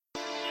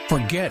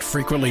Forget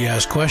frequently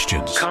asked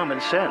questions. Common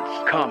sense,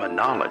 common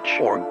knowledge,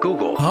 or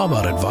Google. How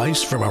about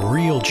advice from a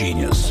real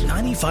genius?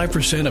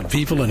 95% of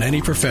people in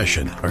any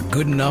profession are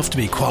good enough to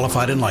be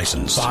qualified and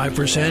licensed.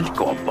 5%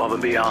 Go above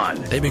and beyond.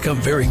 they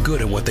become very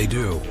good at what they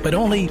do, but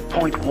only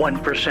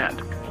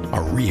 0.1%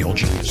 are real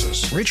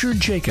geniuses. Richard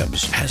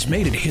Jacobs has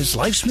made it his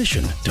life's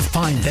mission to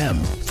find them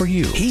for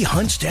you. He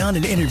hunts down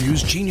and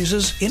interviews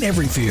geniuses in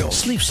every field: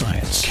 sleep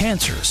science,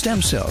 cancer,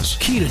 stem cells,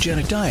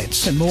 ketogenic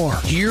diets, and more.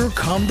 Here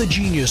come the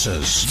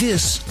geniuses.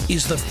 This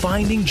is the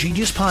Finding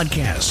Genius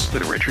Podcast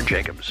with Richard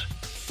Jacobs.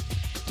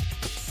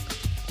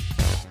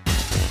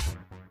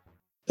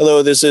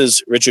 Hello, this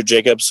is Richard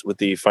Jacobs with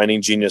the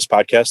Finding Genius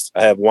Podcast.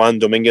 I have Juan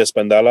Dominguez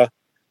Pandala.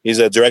 He's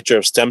a director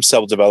of stem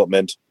cell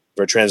development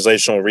for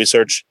translational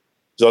research.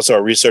 He's also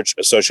a research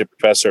associate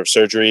professor of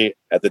surgery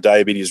at the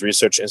Diabetes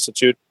Research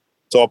Institute.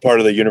 It's all part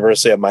of the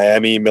University of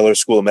Miami Miller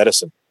School of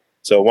Medicine.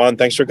 So Juan,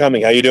 thanks for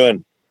coming. How you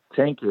doing?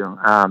 Thank you.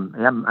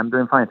 I'm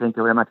doing fine. Thank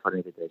you very much for the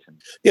invitation.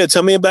 Yeah,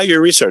 tell me about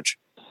your research.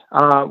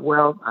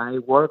 Well, I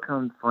work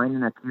on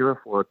finding a cure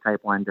for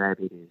type 1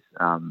 diabetes.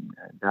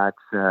 That's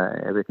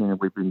everything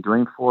that we've been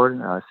doing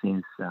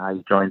since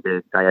I joined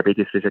the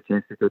Diabetes Research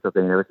Institute of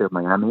the University of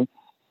Miami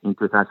in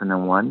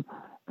 2001.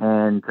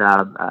 And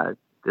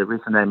the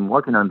reason I'm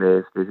working on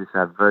this is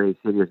a very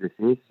serious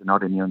disease, an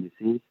autoimmune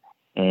disease,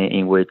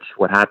 in which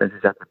what happens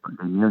is that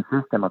the immune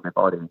system of the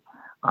body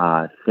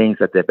thinks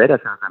that the beta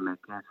cells that make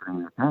cancer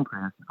in the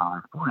pancreas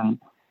are foreign,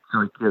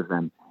 so it kills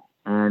them.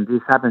 And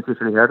this happens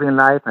usually early in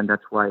life, and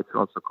that's why it's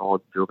also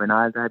called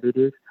juvenile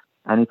diabetes.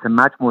 And it's a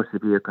much more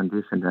severe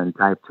condition than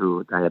type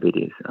 2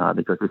 diabetes,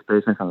 because these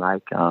patients,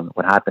 unlike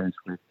what happens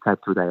with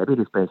type 2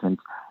 diabetes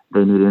patients,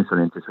 they need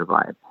insulin to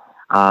survive.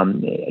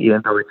 Even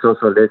though it's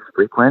also less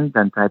frequent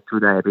than type 2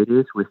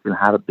 diabetes, we still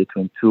have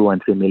between 2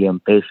 and 3 million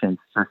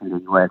patients just in the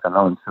U.S.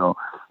 alone. So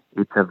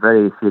it's a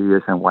very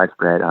serious and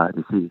widespread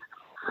disease.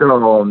 So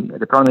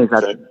the problem is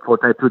that for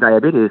type 2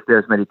 diabetes,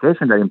 there's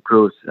medication that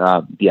improves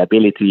the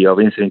ability of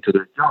insulin to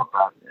do its job.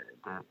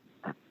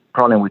 The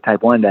problem with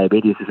type 1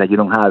 diabetes is that you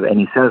don't have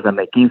any cells that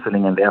make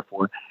insulin, and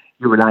therefore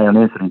you rely on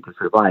insulin to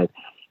survive.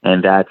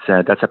 And that's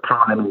a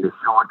problem in the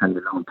short and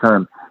the long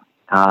term.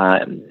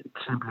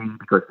 Simply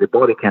because the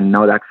body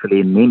cannot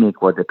actually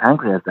mimic what the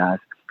pancreas does.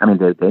 I mean,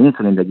 the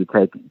insulin that you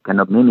take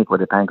cannot mimic what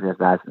the pancreas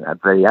does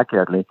very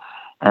accurately.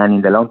 And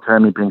in the long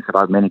term, it brings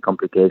about many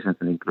complications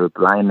that include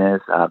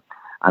blindness,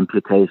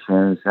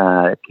 amputations,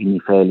 kidney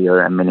failure,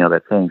 and many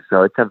other things.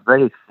 So it's a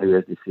very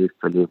serious disease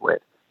to live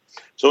with.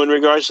 So in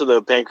regards to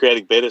the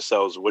pancreatic beta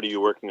cells, what are you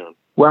working on?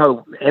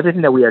 Well,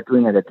 everything that we are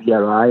doing at the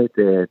DRI,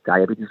 the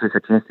Diabetes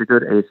Research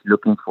Institute, is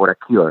looking for a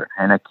cure.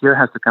 And a cure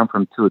has to come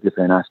from two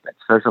different aspects.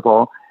 First of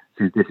all,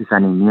 since this is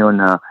an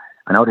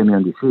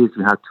autoimmune disease,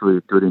 you have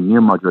to do the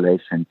immune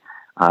modulation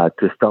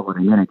to stop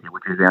autoimmunity,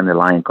 which is the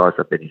underlying cause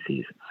of the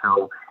disease.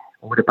 So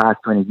over the past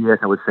 20 years,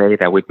 I would say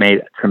that we've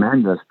made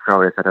tremendous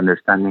progress at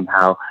understanding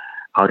how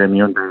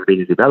autoimmune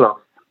diabetes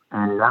develops.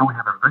 And now we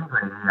have a very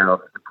good idea of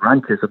the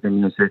branches of the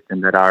immune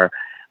system that are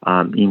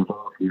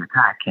involved in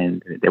attack,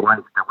 and the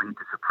ones that we need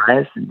to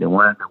suppress and the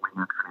ones that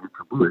we actually need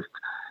to boost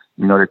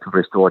in order to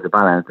restore the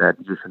balance that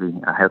usually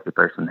a healthy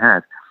person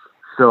has.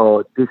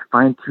 So this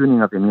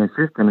fine-tuning of the immune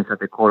system is at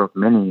the core of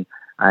many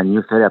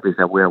new therapies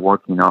that we are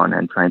working on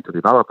and trying to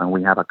develop, and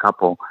we have a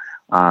couple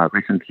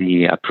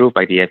recently approved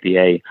by the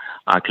FDA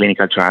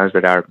clinical trials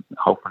that are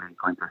hopefully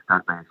going to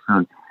start very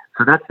soon.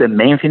 So that's the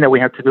main thing that we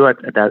have to do at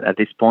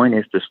this point,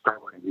 is to stop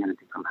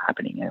immunity from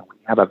happening. And we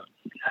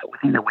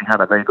think that we have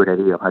a very good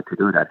idea of how to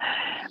do that.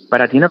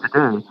 But at the end of the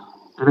day,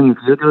 even if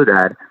you do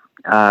that,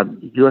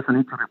 you also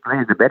need to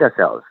replace the beta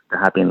cells that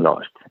have been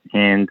lost.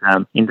 And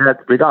in that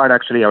regard,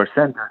 actually, our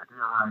center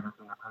has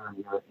been a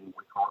pioneer in what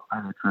we call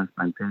islet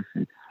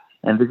transplantation.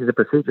 And this is a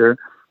procedure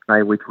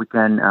by which we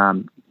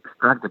can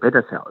extract the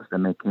beta cells that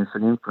make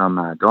insulin from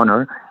a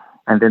donor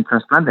and then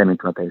transplant them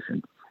into a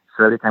patient.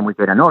 So every time we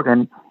get an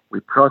organ, we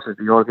process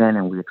the organ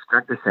and we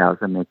extract the cells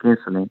that make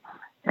insulin.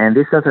 And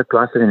these cells are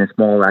clustered in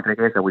small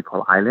aggregates that we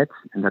call islets,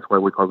 and that's why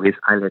we call this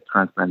islet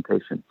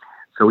transplantation.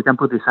 So we can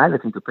put these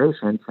islets into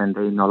patients, and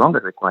they no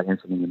longer require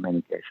insulin in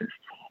many cases.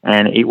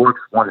 And it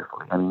works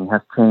wonderfully. I mean, it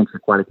has changed the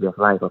quality of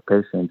life of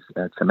patients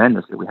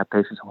tremendously. We have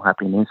patients who have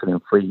been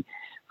insulin-free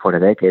for a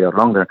decade or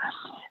longer.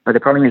 But the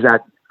problem is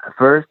that,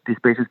 first, these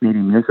patients need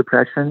immune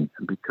suppression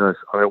because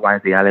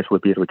otherwise the islets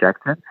would be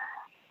rejected.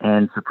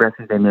 And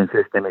suppressing the immune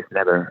system is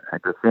never a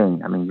good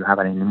thing. I mean, you have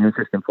an immune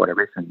system for a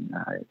reason,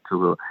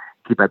 to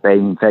keep at bay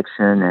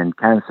infection and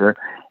cancer.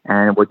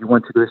 And what you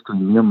want to do is to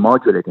immune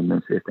modulate the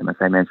immune system, as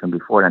I mentioned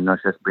before, and not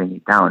just bring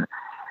it down.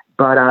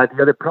 But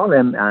the other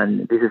problem,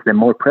 and this is the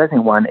more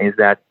pressing one, is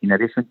that in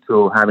addition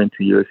to having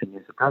to use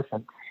immune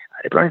suppression,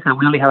 the problem is that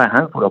we only have a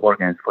handful of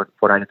organs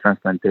for islet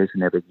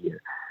transplantation every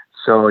year.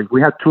 So we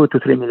have 2 to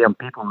 3 million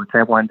people with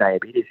type 1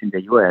 diabetes in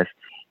the U.S.,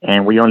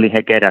 and we only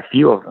get a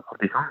few of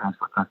these organs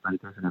for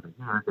transplantation every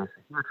year. There's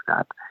a huge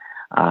gap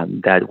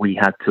that we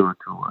have to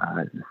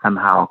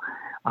somehow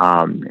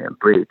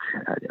bridge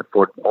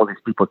for all these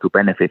people to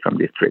benefit from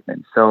this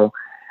treatment. So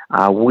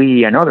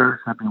We and others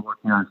have been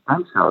working on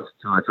stem cells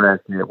to address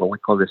what we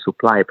call the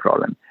supply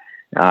problem.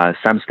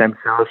 Some stem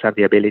cells have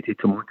the ability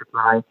to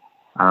multiply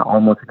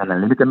almost in an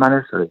unlimited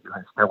manner. So if you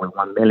start with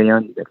 1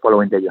 million, the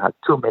following day you have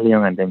 2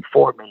 million, and then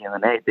 4 million,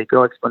 and 8. They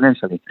grow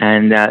exponentially.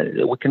 And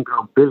we can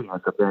grow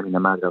billions of them in a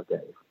matter of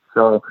days.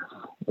 So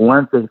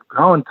once they've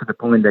grown to the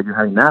point that you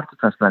have enough to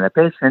transplant a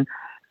patient,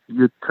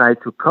 you try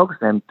to coax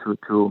them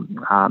to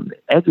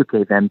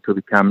educate them to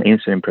become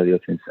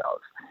insulin-producing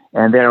cells.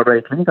 And there are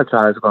already clinical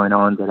trials going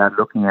on that are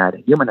looking at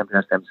human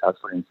embryonic stem cells,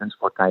 for instance,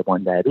 for type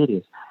 1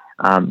 diabetes.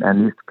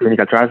 And these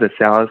clinical trials, the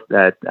cells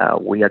that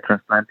we are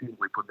transplanting,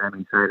 we put them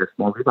inside a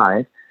small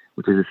device,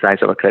 which is the size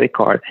of a credit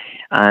card.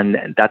 And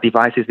that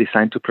device is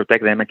designed to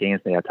protect them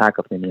against the attack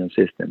of the immune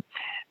system.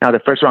 Now, the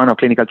first round of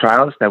clinical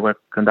trials that were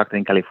conducted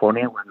in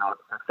California were not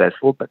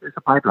successful, but there's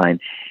a pipeline.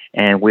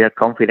 And we are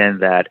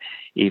confident that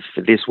if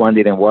this one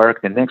didn't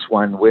work, the next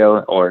one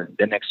will, or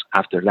the next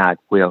after that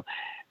will.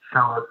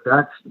 So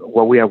that's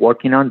what we are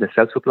working on, the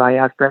cell supply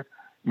aspect.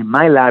 In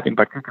my lab, in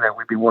particular,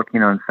 we've been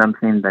working on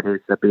something that is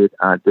a bit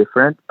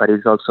different, but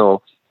it's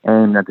also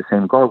aimed at the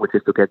same goal, which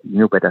is to get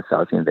new beta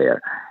cells in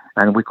there.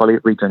 And we call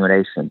it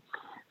regeneration.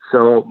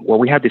 So what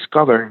we have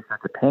discovered is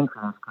that the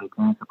pancreas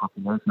contains a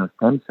population of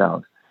stem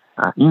cells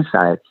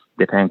inside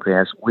the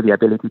pancreas with the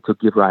ability to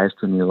give rise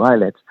to new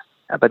islets.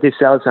 But these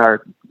cells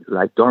are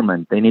like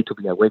dormant. They need to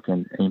be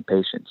awakened in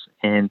patients.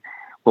 And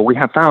what we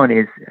have found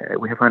is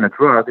we have found a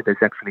drug that is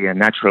actually a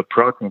natural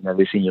protein that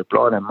is in your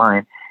blood and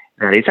mind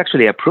that is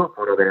actually approved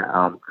for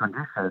other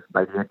conditions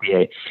by the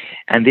FDA.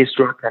 And this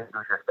drug can do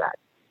just that,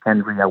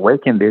 can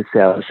reawaken these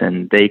cells,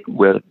 and they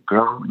will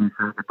grow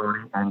inside the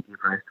body and give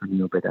rise to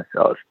new beta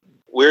cells.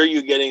 Where are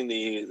you getting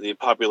the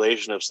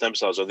population of stem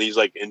cells? Are these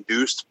like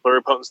induced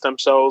pluripotent stem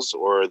cells,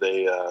 or are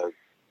they,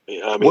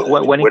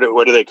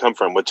 where do they come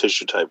from? What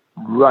tissue type?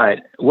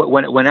 Right.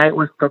 When I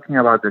was talking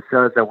about the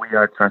cells that we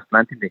are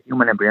transplanting, the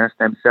human embryonic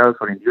stem cells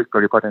or induced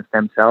pluripotent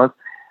stem cells,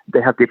 they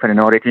have different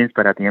origins,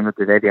 but at the end of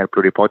the day, they are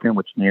pluripotent,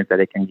 which means that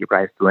they can give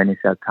rise to any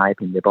cell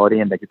type in the body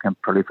and that you can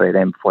proliferate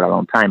them for a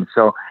long time.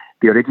 So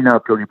the original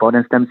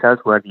pluripotent stem cells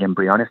were the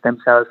embryonic stem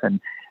cells, and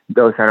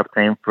those are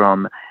obtained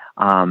from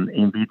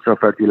in vitro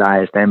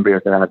fertilized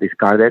embryos that are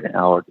discarded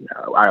or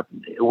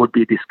would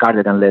be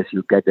discarded unless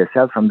you get the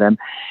cells from them.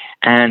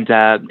 And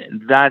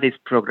that is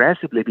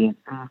progressively being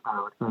phased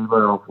out in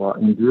favor of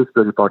induced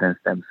pluripotent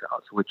stem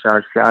cells, which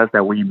are cells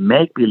that we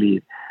make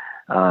believe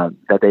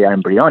that they are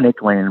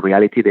embryonic, when in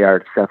reality they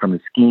are cells from the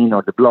skin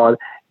or the blood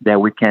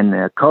that we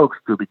can coax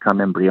to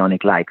become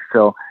embryonic-like.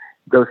 So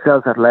those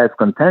cells are less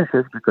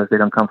contentious because they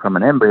don't come from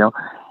an embryo,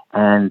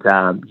 and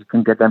you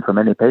can get them from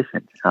any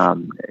patient.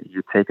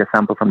 You take a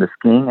sample from the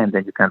skin, and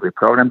then you can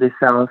reprogram these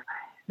cells.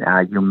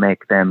 You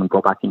make them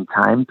go back in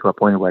time to a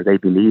point where they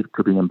believe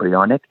to be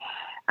embryonic.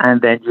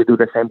 And then you do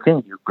the same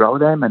thing. You grow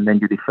them, and then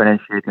you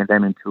differentiate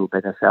them into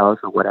beta cells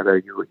or whatever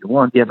you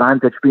want. The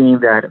advantage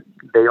being that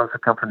they also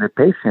come from the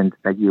patient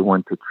that you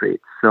want to treat.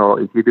 So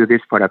if you do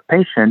this for a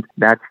patient,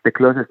 that's the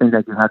closest thing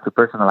that you have to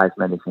personalized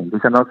medicine.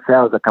 These are not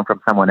cells that come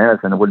from someone else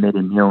and will need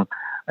immune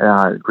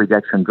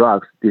rejection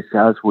drugs. These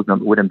cells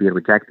wouldn't be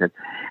rejected.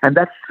 And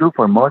that's true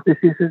for most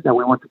diseases that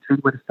we want to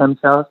treat with stem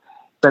cells,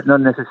 but not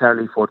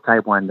necessarily for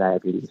type 1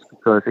 diabetes.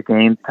 Because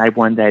again, type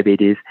 1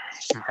 diabetes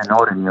is an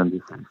autoimmune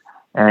disease.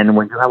 And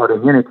when you have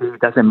autoimmunity,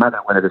 it doesn't matter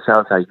whether the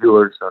cells are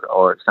yours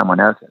or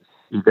someone else's.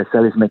 If the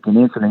cell is making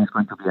insulin, it's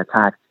going to be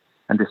attacked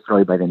and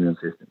destroyed by the immune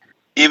system.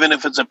 Even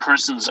if it's a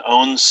person's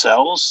own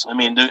cells? I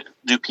mean,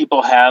 do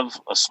people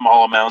have a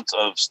small amount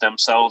of stem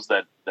cells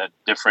that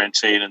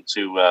differentiate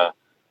into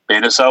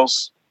beta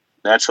cells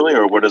naturally,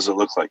 or what does it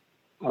look like?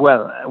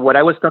 Well, what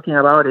I was talking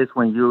about is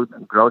when you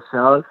grow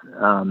cells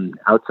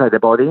outside the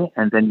body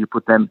and then you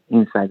put them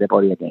inside the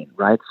body again,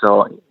 right?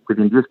 So with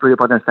induced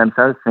pluripotent stem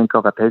cells, think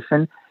of a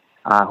patient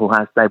who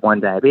has type 1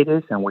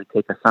 diabetes, and we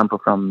take a sample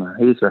from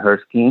his or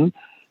her skin.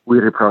 We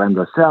reprogram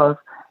those cells.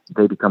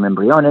 They become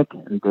embryonic,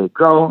 and they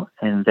grow,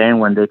 and then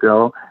when they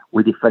grow,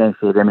 we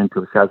differentiate them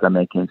into cells that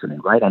make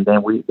insulin, right? And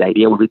then the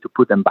idea would be to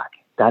put them back.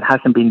 That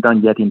hasn't been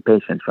done yet in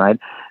patients, right?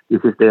 This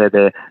is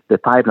the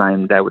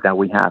pipeline that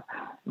we have.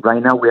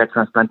 Right now, we are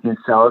transplanting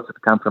cells that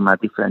come from a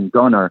different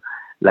donor,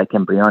 like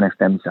embryonic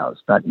stem cells.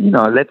 But,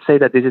 let's say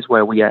that this is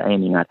where we are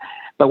aiming at.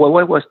 But what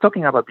I was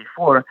talking about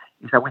before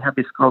is that we have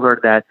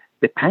discovered that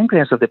the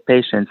pancreas of the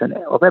patients, and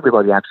of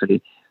everybody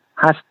actually,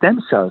 has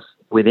stem cells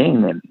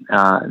within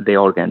the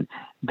organ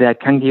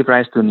that can give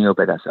rise to new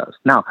beta cells.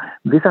 Now,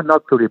 these are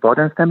not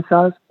pluripotent stem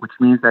cells, which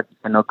means that you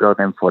cannot grow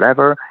them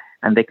forever,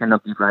 and they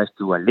cannot give rise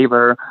to a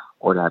liver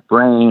or a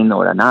brain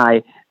or an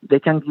eye. They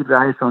can give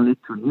rise only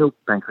to new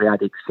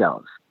pancreatic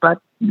cells.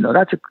 But,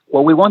 that's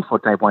what we want for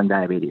type 1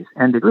 diabetes.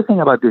 And the good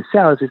thing about these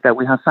cells is that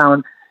we have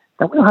found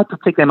that we don't have to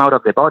take them out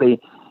of the body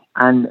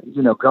and,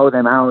 grow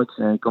them out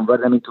and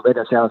convert them into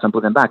beta cells and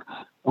put them back.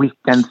 We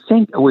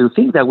think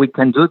that we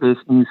can do this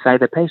inside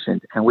the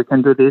patient, and we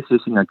can do this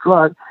using a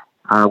drug,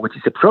 which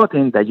is a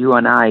protein that you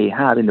and I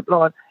have in the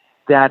blood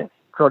that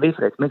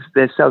proliferate, makes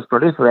the cells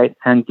proliferate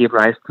and give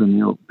rise to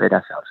new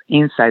beta cells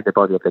inside the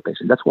body of the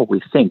patient. That's what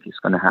we think is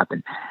going to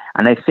happen.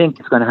 And I think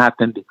it's going to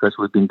happen because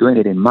we've been doing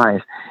it in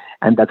mice,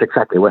 and that's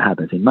exactly what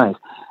happens in mice.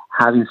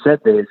 Having said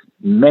this,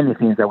 many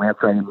things that we have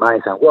tried in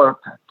mice have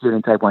worked.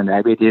 Curing type 1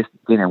 diabetes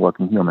didn't work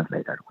in humans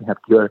later. We have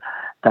cured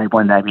type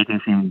 1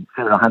 diabetes in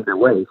several hundred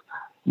ways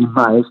in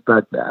mice,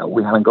 but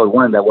we haven't got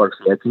one that works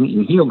yet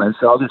in humans.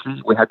 So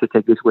obviously we have to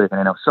take this with a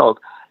grain of salt.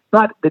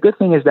 But the good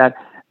thing is that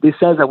these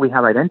cells that we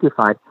have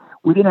identified,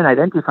 we didn't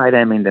identify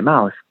them in the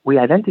mouse. We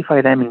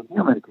identified them in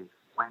human tissues.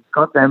 We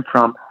got them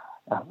from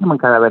human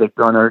cadaveric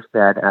donors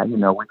that,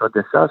 we got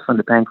the cells from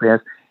the pancreas,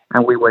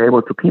 and we were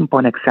able to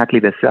pinpoint exactly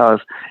the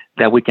cells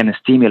that we can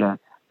stimulate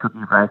to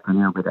give rise to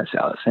new beta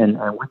cells. And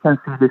we can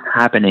see this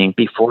happening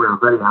before our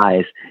very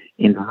eyes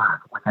in the lab.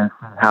 We can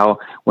see how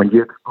when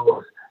you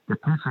expose the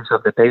tissues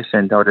of the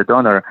patient or the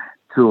donor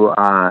to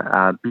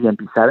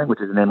BMP7,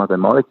 which is the name of the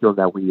molecule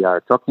that we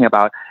are talking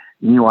about,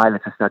 new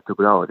islets start to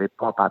grow. They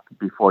pop up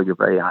before your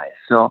very eyes.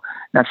 So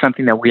that's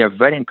something that we are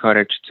very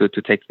encouraged to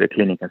take to the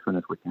clinic as soon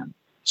as we can.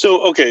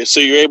 So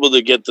you're able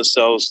to get the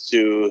cells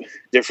to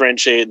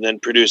differentiate and then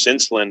produce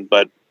insulin,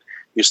 but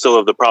you still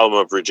have the problem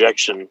of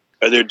rejection.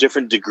 Are there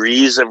different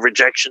degrees of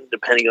rejection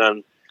depending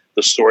on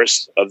the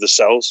source of the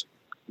cells?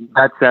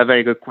 That's a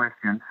very good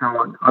question.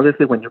 So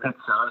obviously when you get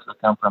cells that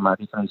come from a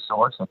different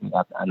source, if you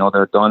have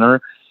another donor,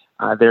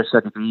 there's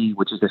a degree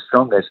which is the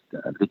strongest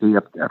degree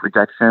of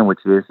rejection, which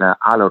is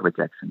allo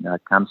rejection.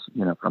 That comes,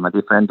 from a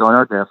different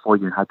donor. Therefore,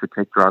 you have to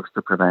take drugs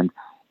to prevent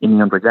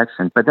immune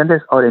rejection. But then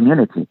there's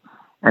autoimmunity,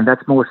 and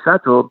that's more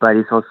subtle, but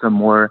it's also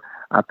more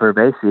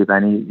pervasive,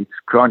 and it's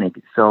chronic.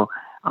 So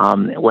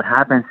what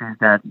happens is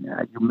that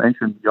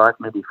you asked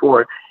me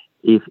before,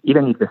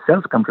 even if the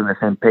cells come from the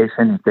same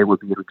patient, if they would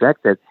be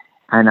rejected.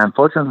 And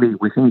unfortunately,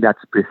 we think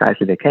that's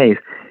precisely the case.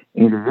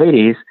 In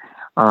the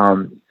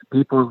 80s,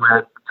 people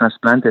were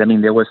transplanted. I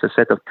mean, there was a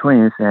set of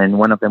twins, and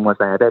one of them was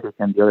diabetic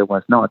and the other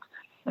was not.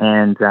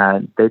 And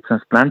they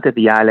transplanted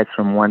the islets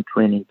from one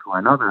twin into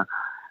another,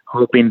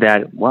 hoping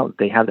that,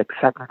 they have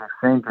exactly the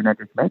same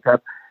genetic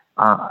makeup.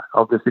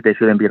 Obviously, they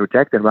shouldn't be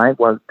rejected, right?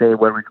 Well, they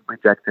were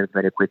rejected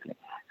very quickly.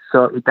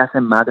 So it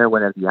doesn't matter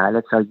whether the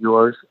islets are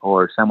yours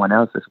or someone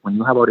else's. When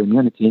you have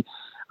autoimmunity,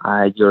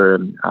 your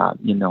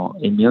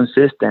immune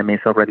system is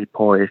already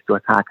poised to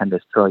attack and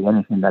destroy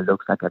anything that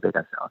looks like a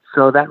beta cell.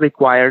 So that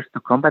requires, to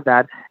combat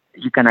that,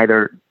 you can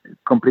either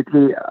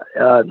completely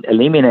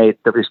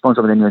eliminate the response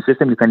of the immune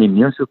system, you can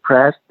immune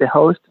suppress the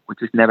host,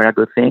 which is never a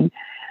good thing,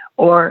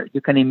 or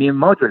you can immune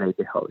modulate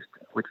the host,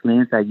 which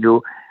means that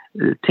you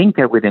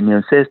tinker with the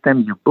immune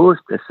system, you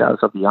boost the cells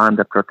of the arm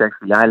that protects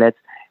the islets,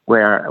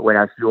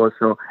 whereas you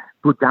also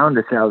put down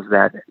the cells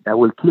that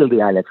will kill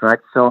the islets, right?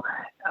 So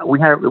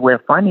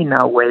we're finding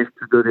now ways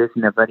to do this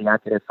in a very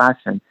accurate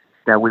fashion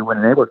that we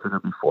weren't able to do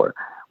before.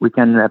 We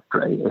can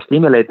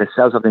stimulate the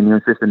cells of the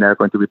immune system that are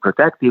going to be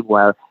protective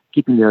while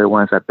keeping the other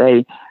ones at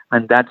bay.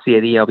 And that's the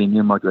idea of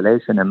immune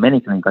modulation and many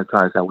clinical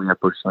trials that we are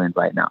pursuing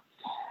right now.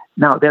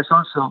 Now, there's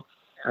also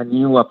a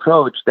new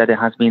approach that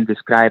has been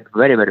described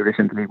very, very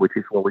recently, which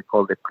is what we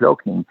call the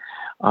cloaking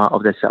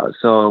of the cells.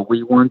 So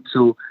we want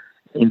to,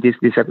 in this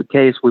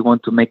case, we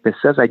want to make the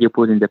cells that you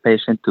put in the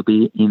patient to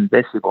be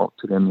invisible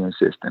to the immune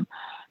system.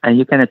 And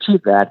you can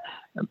achieve that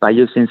by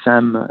using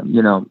some,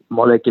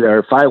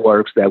 molecular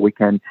fireworks that we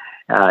can,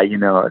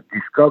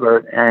 discover.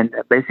 And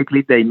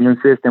basically the immune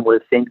system will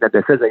think that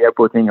the cells that you're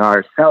putting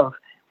are cells,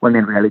 when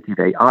in reality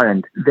they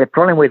aren't. The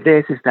problem with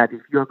this is that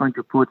if you're going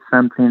to put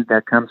something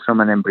that comes from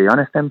an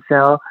embryonic stem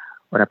cell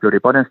or a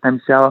pluripotent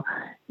stem cell,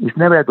 it's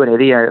never a good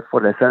idea for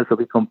the cells to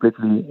be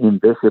completely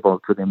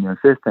invisible to the immune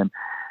system.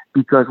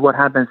 Because what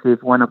happens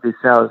if one of these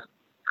cells,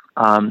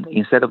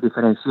 instead of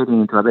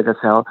differentiating into a beta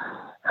cell,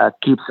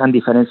 keeps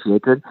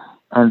undifferentiated,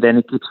 and then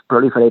it keeps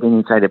proliferating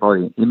inside the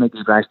body. It may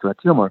give rise to a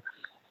tumor.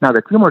 Now,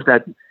 the tumors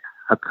that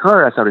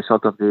occur as a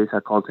result of this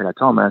are called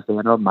teratomas. They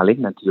are not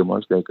malignant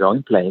tumors. They grow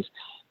in place.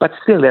 But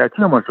still, they are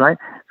tumors, right?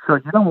 So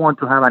you don't want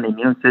to have an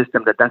immune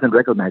system that doesn't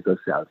recognize those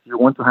cells. You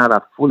want to have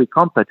a fully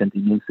competent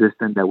immune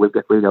system that will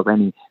get rid of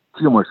any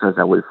tumor cells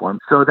that will form.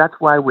 So that's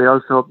why we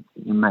also,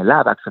 in my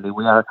lab, actually,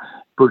 we are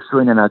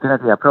pursuing an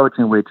alternative approach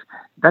in which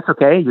that's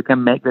okay. You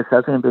can make the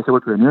cells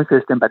invisible to the immune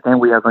system, but then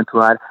we are going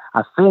to add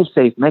a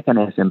fail-safe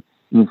mechanism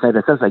inside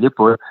the cells that you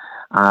put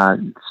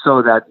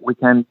so that we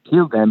can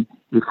kill them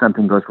if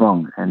something goes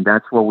wrong. And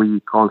that's what we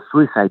call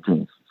suicide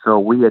genes. So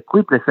we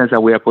equip the cells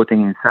that we are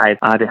putting inside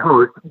the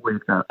host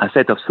with a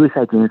set of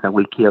suicide genes that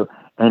will kill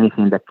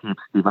anything that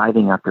keeps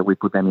dividing after we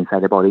put them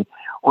inside the body,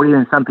 or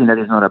even something that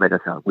is not a beta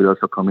cell will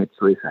also commit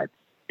suicide.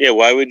 Yeah,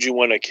 why would you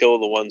want to kill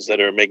the ones that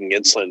are making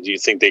insulin? Do you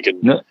think they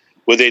could... No.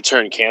 Would they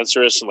turn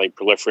cancerous and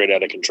proliferate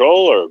out of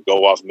control or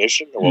go off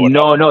mission? Or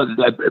no.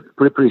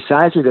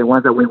 Precisely the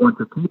ones that we want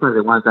to keep are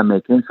the ones that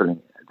make insulin.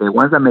 The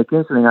ones that make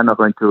insulin are not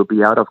going to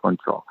be out of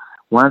control.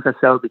 Once a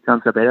cell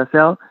becomes a beta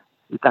cell,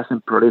 it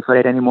doesn't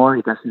proliferate anymore,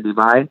 it doesn't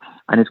divide,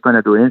 and it's going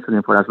to do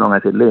insulin for as long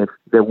as it lives.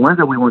 The ones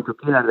that we want to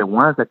kill are the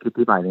ones that keep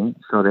dividing,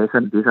 so these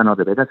are not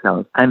the beta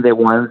cells, and the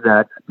ones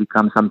that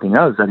become something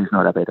else that is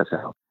not a beta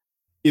cell.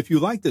 If you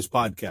like this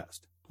podcast,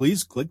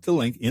 please click the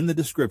link in the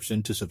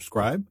description to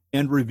subscribe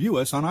and review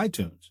us on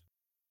iTunes.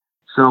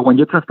 So when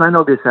you transplant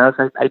all these cells,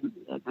 I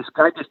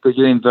describe this to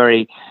you in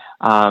very,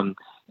 I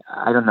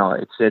don't know,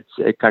 it's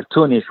a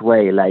cartoonish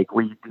way, like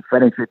we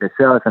differentiate the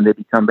cells and they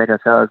become beta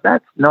cells.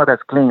 That's not as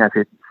clean as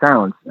it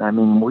sounds. I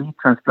mean, we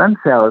transplant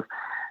cells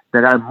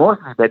that are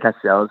mostly beta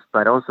cells,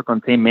 but also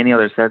contain many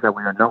other cells that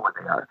we don't know what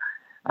they are.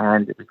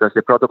 And because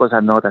the protocols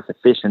are not as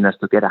efficient as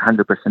to get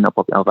 100%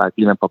 of a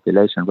given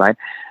population, right?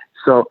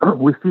 So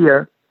we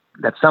fear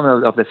that some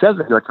of the cells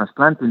that you are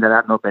transplanting that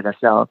are not beta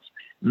cells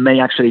may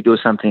actually do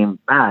something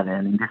bad,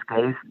 and in this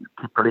case,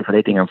 keep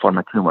proliferating and form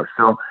a tumor.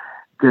 So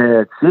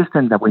the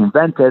system that we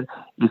invented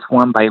is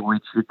one by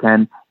which you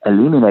can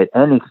eliminate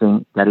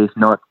anything that is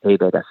not a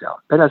beta cell.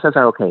 Beta cells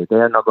are okay. They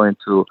are not going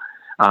to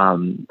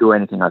do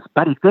anything else.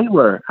 But if they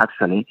were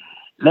actually,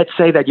 let's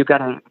say that you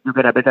get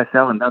a beta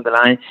cell and down the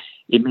line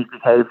it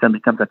misbehaves and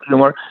becomes a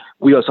tumor,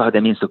 we also have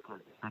the means to kill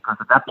it. Because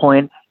at that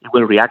point, it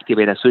will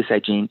reactivate a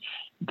suicide gene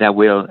that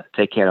will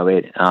take care of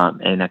it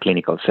in a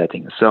clinical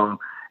setting. So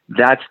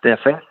that's the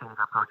first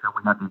approach that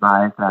we have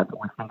devised that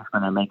we think is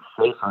going to make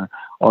safer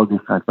all these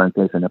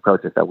transplantation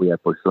approaches that we are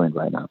pursuing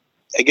right now.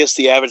 I guess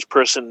the average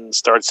person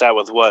starts out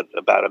with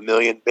about 1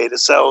 million beta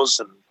cells?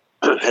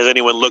 And has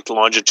anyone looked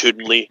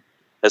longitudinally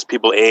as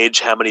people age,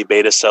 how many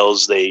beta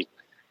cells they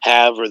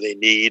have or they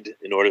need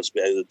in order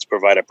to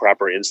provide a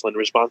proper insulin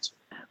response?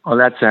 Well,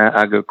 that's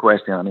a good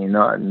question. I mean,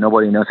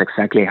 nobody knows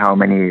exactly how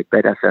many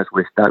beta cells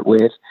we start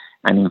with.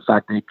 And in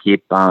fact, they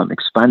keep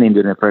expanding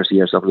during the first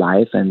years of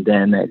life. And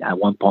then at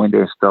one point,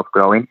 they stop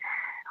growing.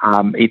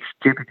 It's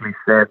typically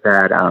said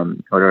that,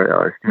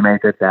 or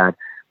estimated that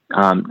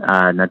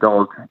an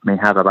adult may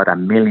have about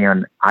 1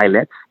 million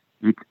islets.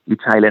 Each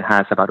islet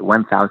has about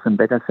 1,000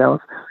 beta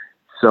cells.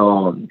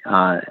 So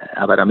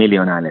about 1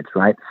 million islets,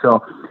 right?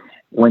 So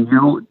when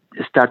you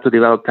start to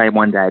develop type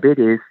 1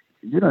 diabetes,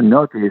 you don't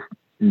notice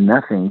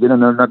nothing. You don't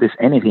notice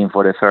anything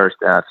for the first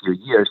few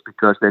years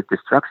because the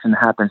destruction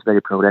happens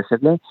very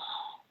progressively,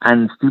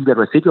 and still the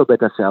residual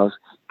beta cells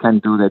can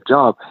do the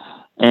job,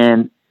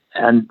 and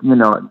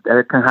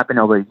that can happen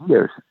over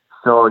years.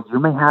 So you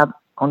may have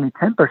only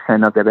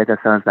 10% of the beta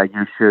cells that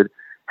you should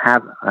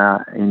have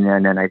in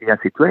an ideal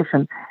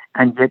situation,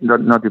 and yet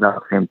not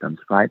develop symptoms,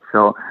 right?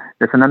 So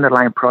there's an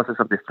underlying process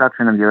of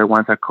destruction, and the other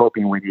ones are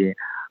coping with the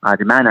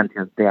demand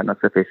until they are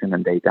not sufficient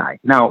and they die.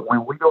 Now,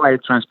 when we do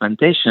islet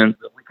transplantation,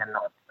 we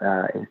cannot.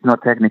 It's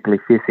not technically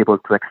feasible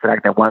to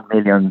extract the 1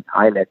 million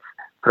islets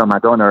from a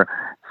donor.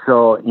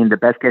 So in the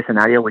best case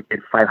scenario, we get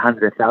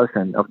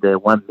 500,000 of the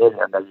 1 million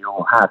that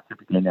you have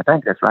typically in the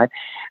pancreas, right?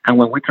 And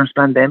when we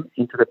transplant them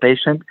into the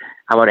patient,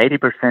 about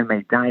 80%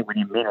 may die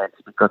within minutes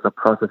because of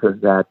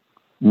processes that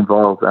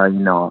involve,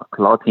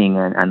 clotting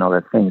and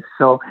other things.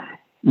 So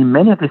in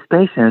many of these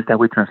patients that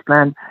we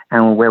transplant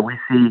and where we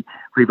see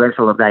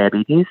reversal of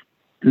diabetes,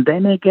 they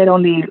may get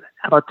only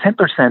about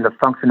 10% of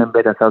functioning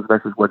beta cells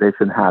versus what they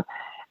should have,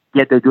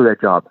 yet they do their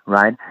job,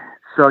 right?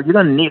 So you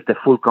don't need the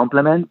full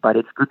complement, but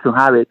it's good to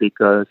have it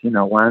because,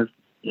 once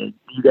you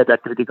get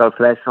that critical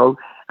threshold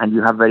and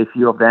you have very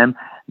few of them,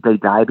 they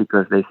die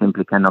because they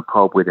simply cannot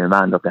cope with the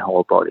demand of the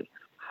whole body.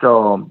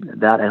 So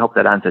I hope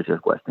that answers your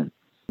question.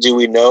 Do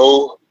we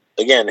know,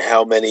 again,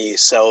 how many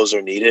cells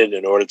are needed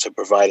in order to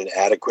provide an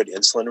adequate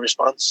insulin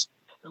response?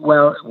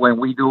 Well, what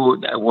we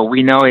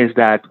know is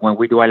that when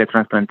we do islet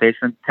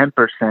transplantation,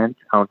 10%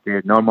 of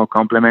the normal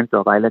complement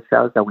of islet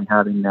cells that we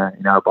have in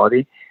our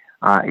body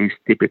is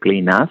typically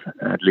enough,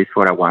 at least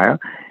for a while.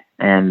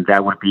 And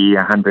that would be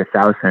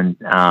 100,000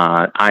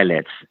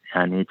 islets.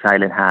 And each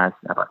islet has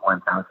about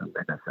 1,000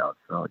 beta cells.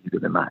 So you do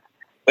the math.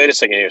 Wait a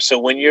second here. So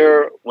when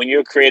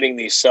you're creating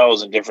these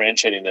cells and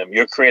differentiating them,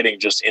 you're creating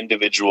just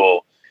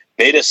individual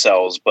beta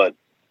cells, but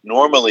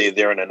normally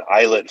they're in an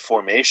islet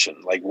formation.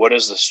 Like, what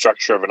is the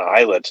structure of an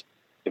islet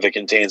if it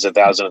contains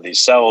 1,000 of these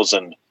cells?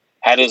 And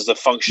how does the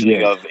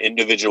functioning of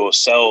individual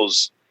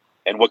cells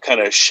and what kind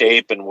of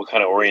shape and what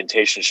kind of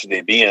orientation should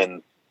they be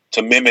in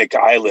to mimic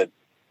islet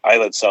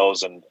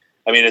cells? And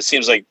I mean, it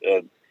seems like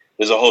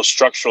there's a whole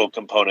structural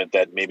component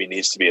that maybe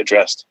needs to be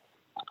addressed.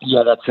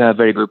 Yeah, that's a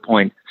very good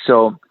point.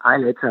 So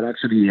islets are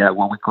actually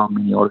what we call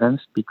mini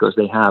organs because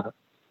they have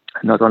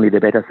not only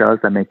the beta cells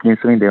that make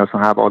insulin, they also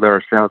have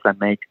other cells that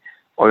make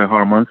other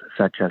hormones,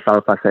 such as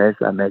alpha cells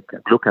that make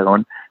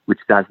glucagon, which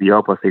does the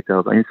opposite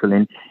of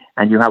insulin.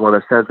 And you have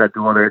other cells that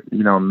do other,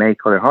 make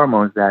other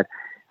hormones that,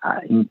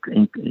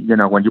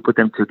 when you put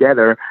them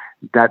together,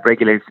 that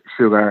regulates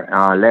sugar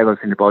levels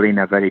in the body in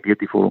a very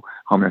beautiful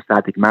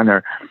homeostatic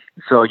manner.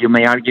 So you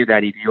may argue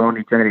that if you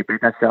only generate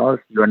beta cells,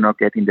 you're not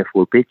getting the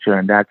full picture,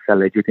 and that's a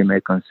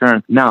legitimate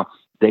concern. Now,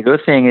 the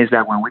good thing is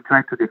that when we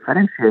try to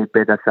differentiate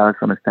beta cells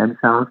from stem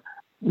cells,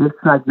 it's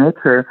like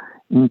nature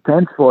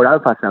intends for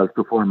alpha cells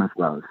to form as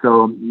well.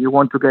 So you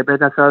want to get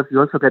beta cells, you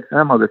also get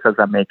some of the cells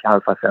that make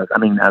alpha cells,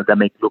 that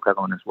make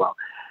glucagon as well.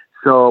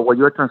 So what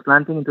you're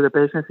transplanting into the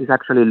patients is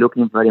actually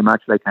looking very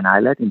much like an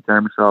islet in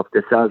terms of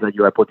the cells that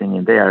you are putting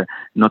in there,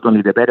 not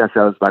only the beta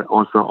cells, but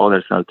also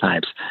other cell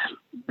types.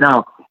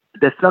 Now,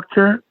 the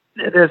structure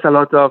There's a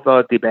lot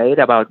of debate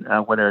about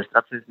whether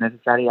structure is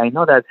necessary. I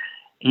know that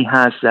it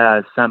has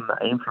some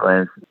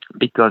influence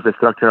because the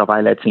structure of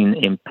islets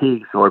in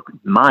pigs or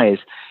mice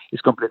is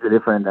completely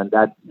different than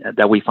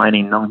that we find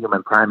in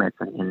non-human primates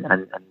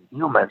and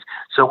humans.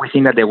 So we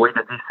think that the way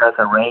that these cells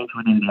are arranged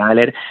within the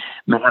islet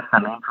may have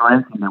some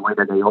influence in the way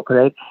that they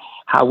operate.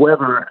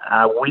 However,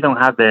 we don't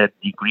have the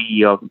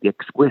degree of the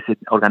exquisite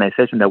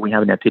organization that we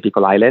have in a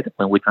typical islet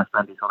when we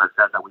transplant these other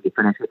cells that we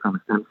differentiate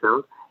from stem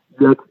cells.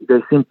 Yet they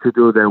seem to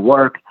do their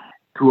work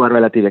to a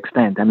relative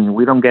extent. I mean,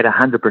 we don't get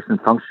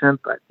 100% function,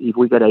 but if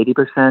we get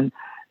 80%,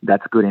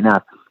 that's good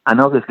enough. And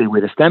obviously,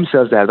 with the stem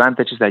cells, the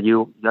advantage is that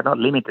you're not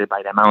limited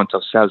by the amount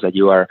of cells that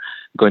you are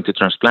going to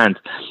transplant.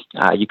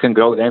 You can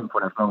grow them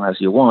for as long as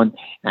you want,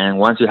 and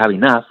once you have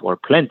enough, or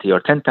plenty, or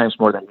 10 times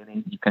more than you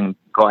need, you can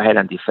go ahead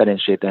and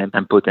differentiate them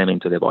and put them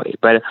into the body.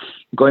 But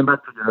going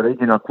back to the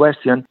original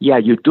question, yeah,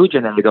 you do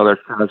generate other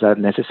cells that are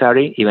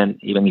necessary, even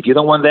if you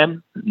don't want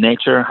them.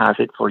 Nature has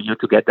it for you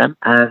to get them,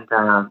 and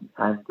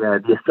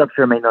the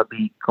structure may not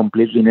be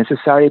completely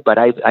necessary, but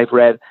I've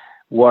read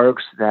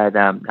works that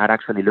are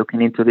actually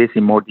looking into this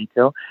in more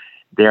detail.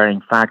 They are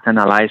in fact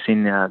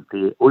analyzing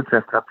the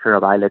ultrastructure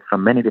of islets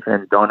from many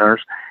different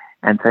donors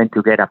and trying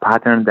to get a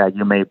pattern that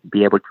you may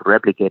be able to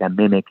replicate and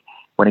mimic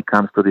when it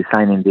comes to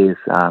designing these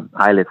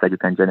islets that you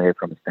can generate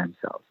from stem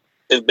cells.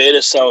 If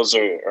beta cells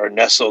are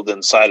nestled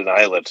inside an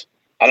islet,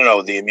 I don't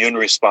know, the immune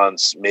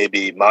response may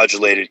be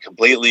modulated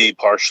completely,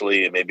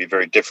 partially, it may be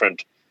very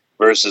different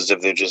versus if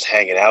they're just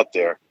hanging out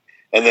there.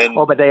 And then,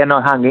 but they are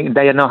not hanging.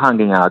 They are not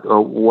hanging out.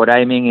 Or what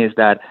I mean is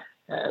that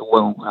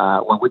when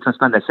we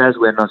transplant the cells,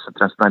 we are not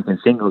transplanting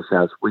single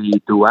cells. We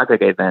do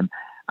aggregate them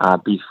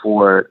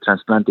before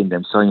transplanting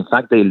them. So in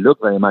fact, they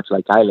look very much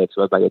like islets.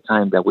 But by the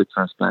time that we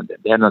transplant them,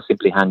 they are not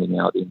simply hanging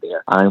out in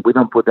there. And we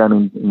don't put them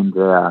in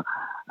the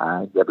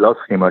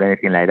bloodstream or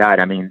anything like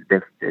that. I mean,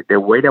 the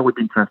way that we've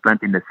been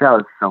transplanting the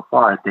cells so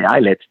far, the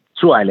islets,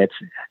 two islets,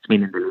 it's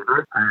been in the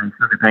liver and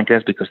not the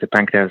pancreas, because the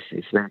pancreas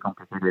is very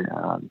complicated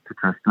to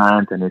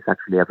transplant and it's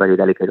actually a very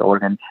delicate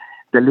organ.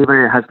 The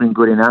liver has been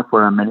good enough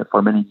for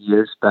many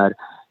years, but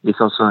it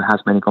also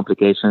has many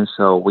complications.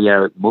 So we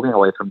are moving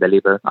away from the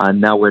liver, and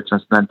now we're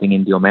transplanting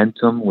in the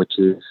omentum, which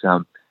is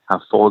a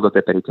fold of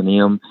the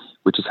peritoneum,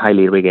 which is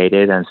highly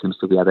irrigated and seems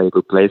to be a very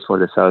good place for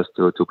the cells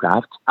to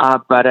graft.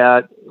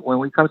 But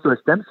when it comes to the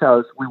stem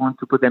cells, we want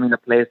to put them in a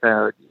place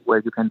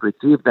where you can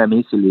retrieve them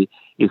easily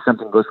if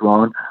something goes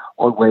wrong,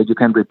 or where you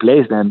can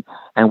replace them.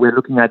 And we're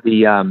looking at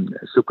the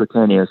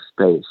subcutaneous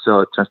space,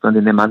 so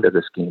transplanting them under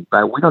the skin.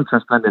 But we don't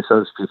transplant the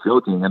cells free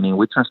floating. I mean,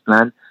 we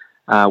transplant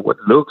what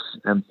looks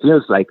and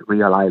feels like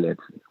real islets,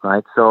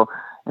 right? So,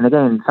 and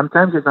again,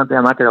 sometimes it's not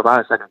a matter of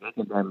us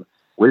aggregating them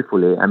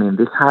willfully. I mean,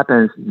 this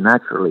happens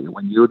naturally.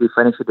 When you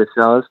differentiate the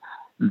cells,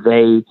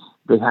 they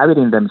have it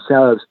in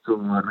themselves to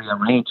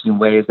rearrange in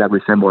ways that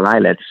resemble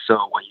islets. So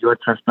what you're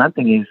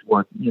transplanting is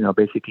what,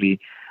 basically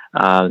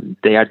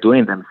they are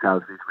doing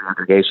themselves, this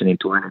reaggregation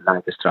into an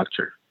islet-like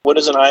structure. What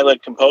is an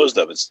islet composed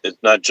of? It's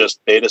not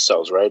just beta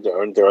cells, right?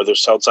 Aren't there other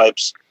cell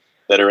types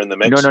that are in the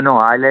mix? No.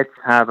 Islets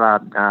have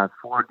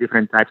four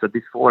different types of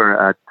these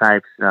four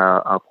types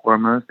of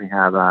hormones. You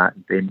have cells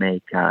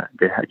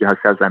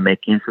that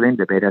make insulin,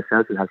 the beta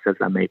cells. You have cells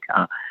that make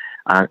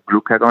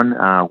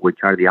glucagon, which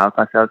are the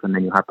alpha cells, and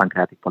then you have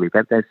pancreatic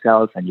polypeptide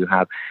cells, and you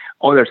have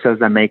other cells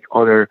that make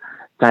other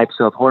types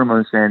of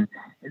hormones. And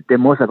the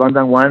most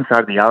abundant ones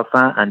are the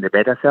alpha and the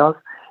beta cells.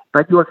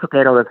 But you also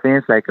get other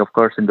things like, of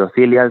course,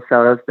 endothelial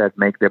cells that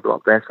make the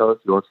blood vessels.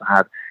 You also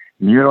have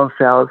neural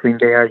cells in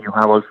there. You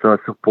have also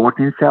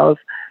supporting cells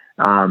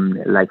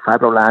like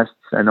fibroblasts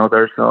and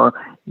others. So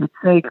it's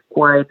like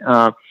quite,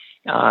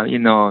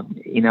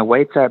 in a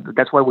way,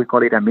 that's why we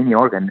call it a mini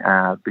organ,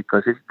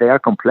 because they are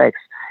complex.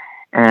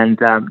 And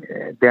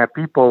there are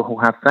people who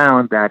have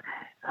found that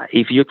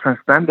if you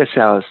transplant the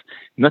cells,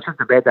 not just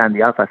the beta and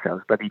the alpha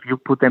cells, but if you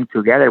put them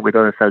together with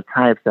other cell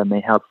types that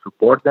may help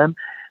support them,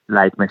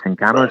 like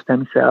mesenchymal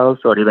stem cells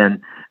or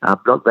even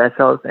blood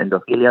vessels,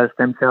 endothelial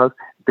stem cells,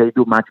 they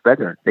do much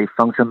better. They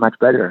function much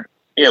better.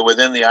 Yeah,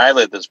 within the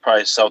islet, there's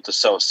probably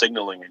cell-to-cell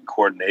signaling and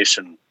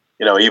coordination.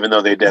 Even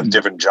though they have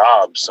different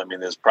jobs, I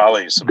mean, there's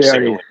probably some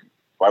signaling.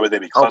 Why would they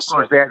be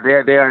clustered? Of course,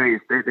 there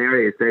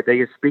is.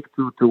 They speak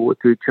to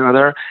each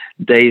other.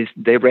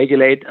 They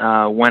regulate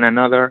one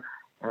another,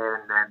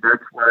 and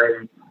that's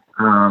why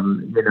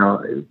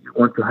you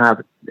want to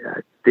have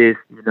these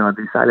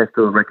islets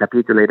to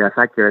recapitulate as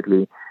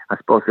accurately as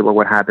possible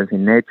what happens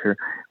in nature,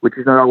 which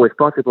is not always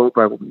possible.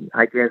 But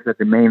I guess that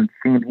the main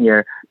theme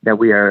here that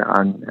we are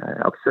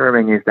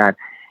observing is that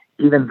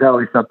even though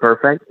it's not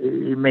perfect,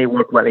 it may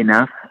work well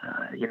enough.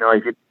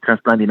 If you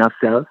transplant enough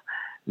cells,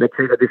 let's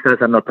say that these cells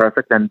are not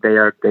perfect and they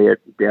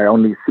are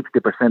only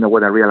 60% of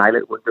what a real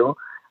islet would do.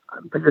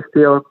 But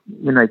still,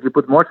 if you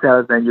put more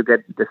cells, then you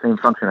get the same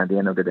function at the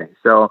end of the day.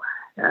 So,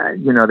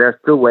 there's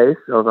two ways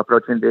of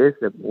approaching this.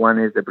 One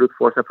is the brute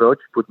force approach,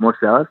 put more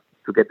cells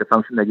to get the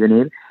function that you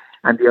need.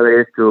 And the other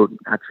is to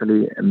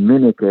actually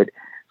mimic it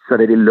so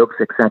that it looks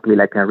exactly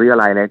like a real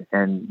islet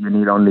and you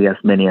need only as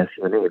many as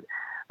you need.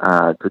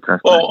 to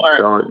transplant. Well,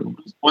 all right.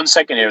 1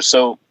 second here.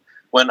 So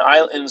when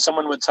in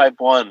someone with type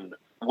 1,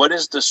 what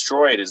is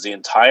destroyed? Is the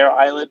entire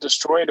islet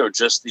destroyed, or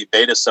just the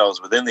beta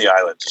cells within the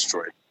islet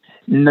destroyed?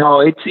 No,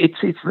 it's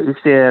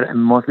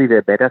mostly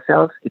the beta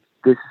cells.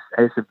 This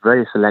is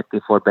very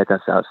selective for beta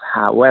cells.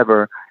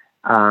 However,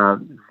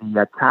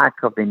 the attack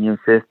of the immune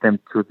system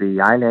to the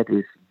islet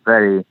is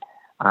very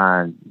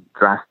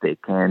drastic,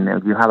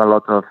 and you have a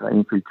lot of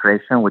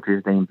infiltration, which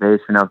is the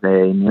invasion of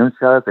the immune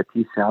cells, the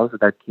T cells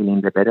that are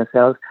killing the beta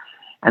cells,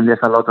 and there's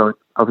a lot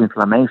of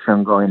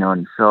inflammation going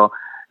on. So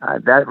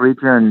that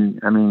region,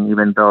 I mean,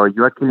 even though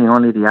you are killing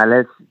only the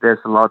islets, there's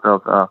a lot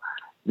of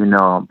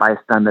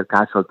bystander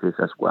casualties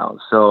as well.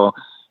 So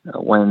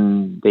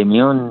when the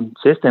immune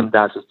system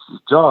does its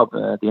job,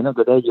 at the end of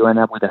the day, you end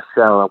up with a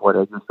cell of what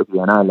used to be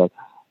an islet.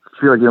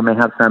 Sure, you may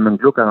have some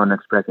glucagon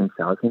expressing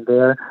cells in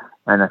there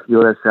and a few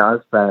other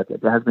cells, but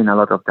there has been a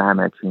lot of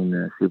damage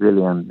in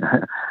civilian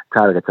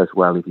targets as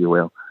well, if you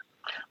will.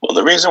 Well,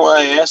 the reason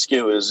why I ask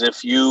you is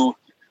if you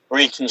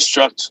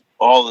reconstruct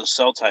all the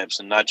cell types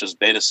and not just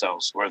beta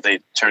cells, where they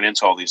turn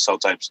into all these cell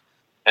types,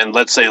 and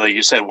let's say, like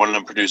you said, one of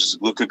them produces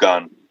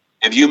glucagon,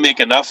 if you make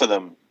enough of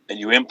them and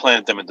you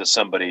implant them into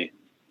somebody,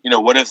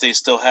 what if they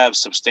still have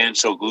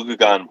substantial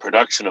glucagon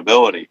production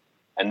ability?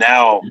 And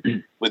now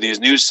with these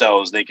new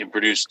cells, they can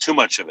produce too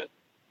much of it.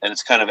 And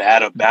it's kind of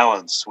out of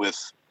balance with,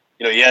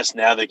 yes,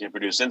 now they can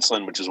produce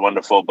insulin, which is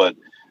wonderful, but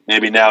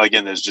maybe now,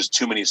 again, there's just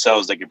too many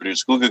cells that can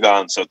produce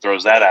glucagon, so it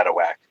throws that out of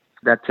whack.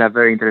 That's a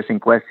very interesting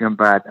question,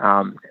 but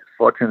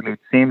fortunately, it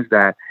seems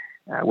that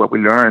what we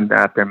learned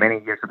after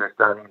many years of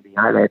studying the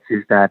islets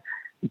is that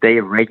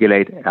they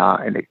regulate in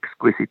an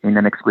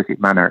exquisite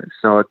manner.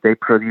 So they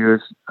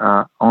produce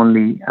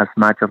only as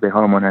much of the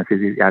hormone as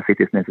it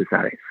is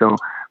necessary. So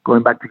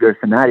going back to your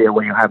scenario,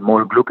 when you have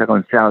more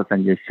glucagon cells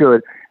than you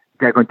should,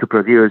 they're going to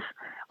produce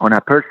on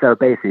a per cell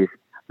basis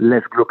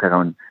less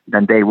glucagon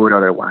than they would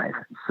otherwise.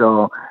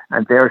 So,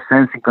 and they're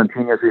sensing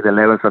continuously the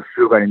levels of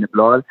sugar in the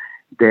blood.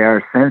 They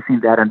are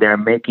sensing that, and they are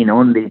making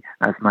only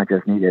as much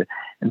as needed.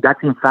 And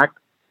that's, in fact,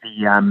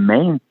 the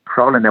main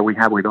problem that we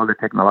have with all the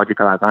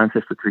technological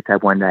advances to treat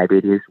type 1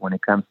 diabetes when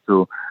it comes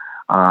to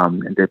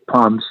the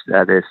pumps,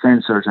 the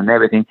sensors and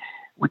everything.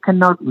 We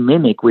cannot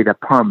mimic with a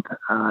pump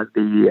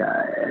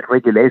the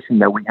regulation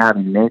that we have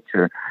in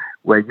nature,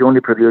 where you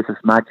only produce as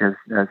much as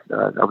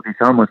of these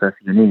hormones as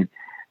you need.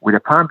 With a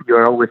pump,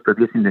 you're always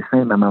producing the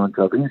same amount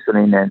of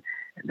insulin, and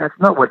that's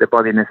not what the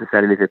body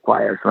necessarily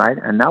requires, right?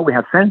 And now we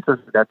have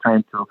sensors that are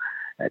trying to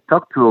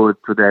talk to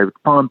the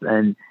pump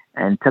and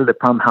tell the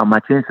pump how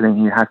much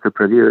insulin it has to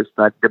produce,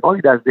 but the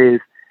body does this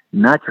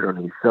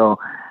naturally. So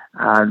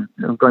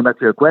going back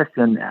to your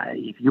question,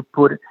 if you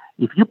put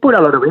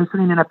a lot of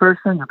insulin in a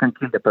person, you can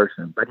kill the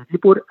person. But if you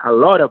put a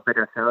lot of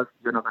beta cells,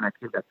 you're not going to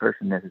kill that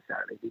person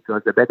necessarily,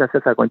 because the beta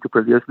cells are going to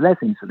produce less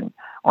insulin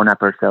on a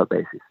per cell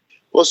basis.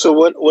 Well, so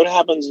what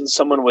happens in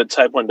someone with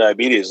type 1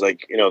 diabetes?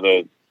 Like,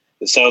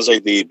 it sounds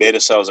like the beta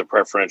cells are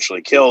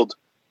preferentially killed,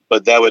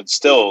 but that would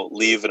still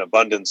leave an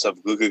abundance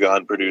of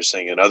glucagon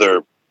producing and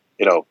other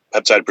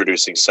peptide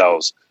producing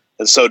cells.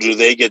 And so do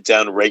they get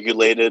down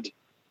regulated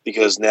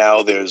because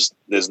now there's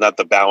not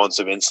the balance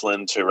of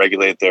insulin to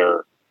regulate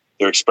their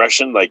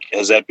expression? Like,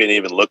 has that been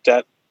even looked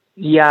at?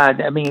 Yeah,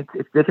 I mean,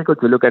 it's difficult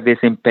to look at this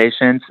in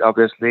patients,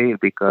 obviously,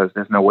 because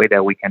there's no way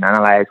that we can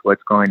analyze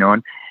what's going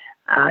on.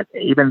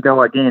 Even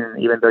though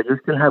you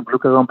still have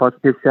glucagon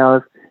positive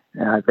cells,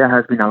 there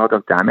has been a lot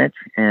of damage,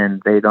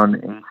 and they don't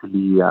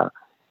easily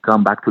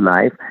come back to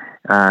life,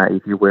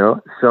 if you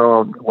will.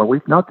 So what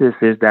we've noticed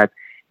is that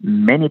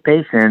many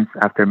patients,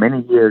 after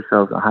many years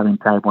of having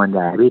type 1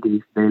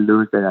 diabetes, they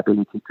lose their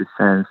ability to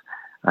sense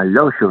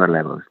low sugar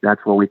levels.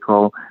 That's what we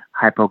call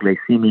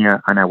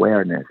hypoglycemia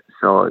unawareness.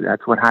 So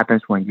that's what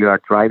happens when you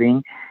are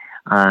driving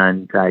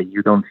and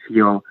you don't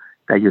feel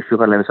that your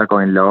sugar levels are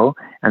going low,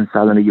 and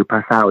suddenly you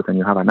pass out and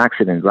you have an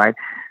accident, right?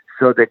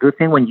 So the good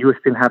thing when you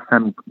still have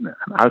some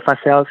alpha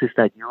cells is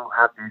that you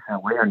have this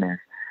awareness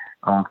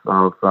of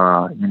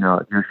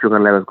your sugar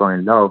levels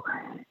going low.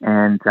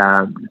 And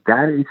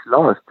that is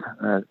lost,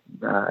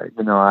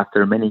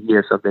 after many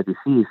years of the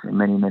disease,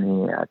 many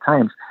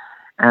times.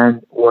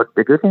 And what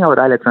the good thing about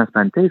islet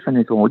transplantation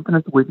is when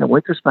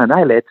we transplant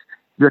islets,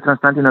 you're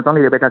transplanting not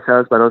only the beta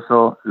cells, but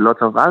also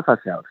lots of alpha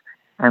cells.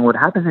 And what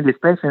happens in these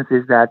patients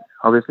is that,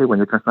 obviously, when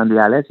you transplant the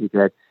islets, you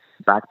get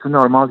back to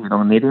normal. You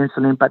don't need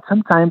insulin. But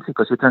sometimes,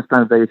 because you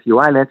transplant very few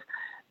islets,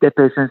 the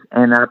patients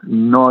end up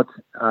not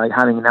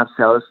having enough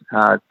cells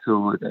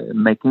to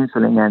make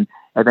insulin, and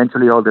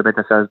eventually all the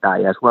beta cells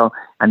die as well,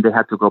 and they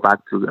have to go back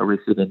to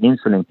receiving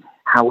insulin.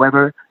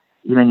 However,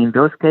 even in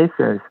those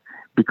cases,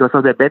 because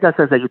of the beta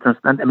cells that you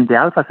the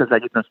alpha cells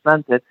that you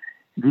transplanted,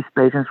 these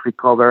patients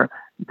recover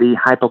the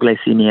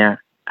hypoglycemia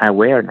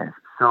awareness.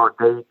 So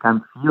they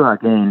can feel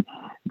again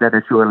that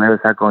the sugar levels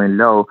are going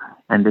low,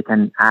 and they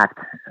can act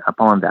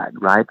upon that,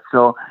 right?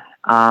 So,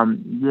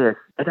 yes,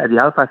 the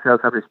alpha cells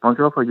are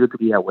responsible for you to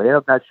be aware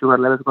of that sugar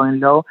levels going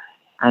low,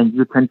 and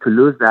you tend to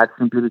lose that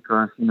simply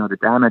because, the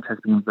damage has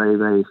been very,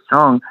 very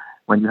strong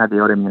when you have the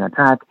autoimmune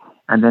attack.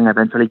 And then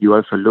eventually you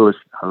also lose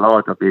a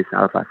lot of these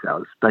alpha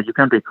cells. But you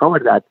can recover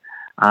that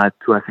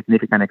to a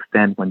significant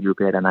extent when you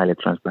get an islet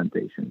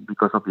transplantation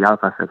because of the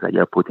alpha cells that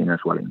you're putting as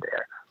well in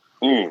there.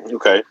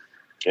 Okay.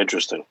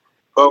 Interesting.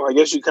 Well, I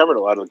guess you covered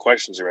a lot of the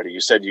questions already.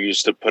 You said you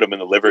used to put them in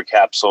the liver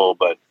capsule,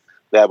 but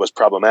that was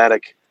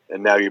problematic.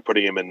 And now you're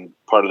putting them in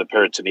part of the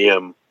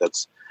peritoneum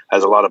that's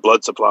has a lot of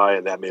blood supply,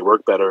 and that may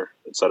work better,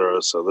 et cetera.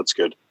 So that's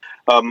good.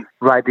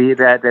 Right.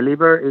 The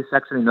liver is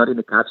actually not in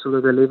the capsule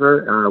of the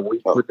liver. We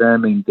put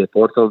them in the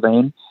portal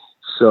vein.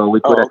 So we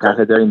put a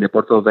catheter in the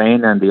portal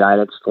vein, and the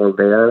islets fall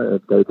there.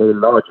 They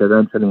lodge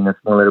eventually in a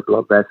smaller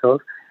blood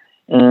vessels.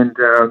 And,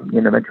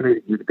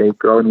 eventually they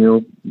grow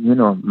new,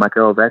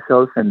 macro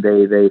vessels, and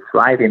they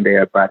thrive in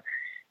there. But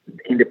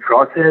in the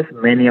process,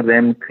 many of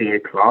them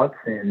create clots,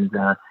 and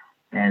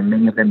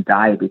many of them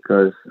die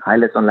because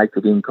islets don't like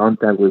to be in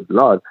contact with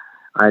blood.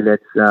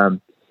 Islets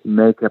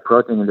make a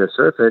protein in the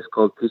surface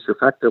called tissue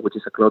factor, which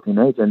is a clotting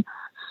agent.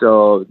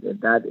 So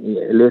that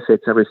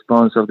elicits a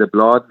response of the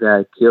blood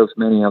that kills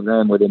many of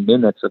them within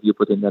minutes of you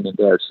putting them in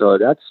there. So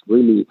that's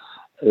really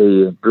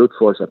a brute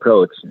force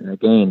approach.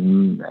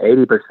 Again,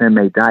 80%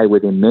 may die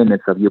within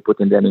minutes of you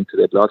putting them into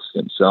the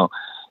bloodstream. So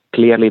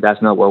clearly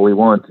that's not what we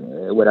want.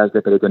 Whereas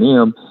the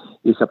peritoneum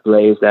is a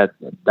place that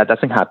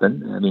doesn't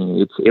happen. I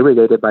mean, it's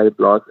irrigated by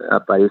blood,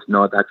 but it's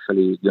not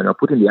actually,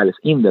 putting the islets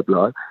in the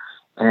blood.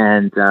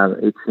 And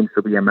it seems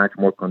to be a much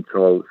more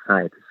controlled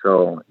site.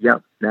 So yeah,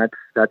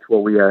 that's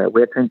what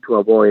we're trying to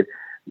avoid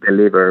the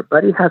liver.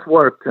 But it has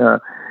worked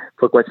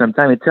for quite some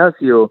time. It tells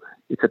you,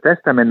 it's a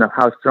testament of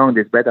how strong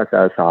these beta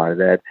cells are,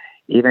 that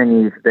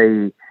even if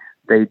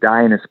they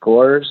die in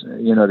scores,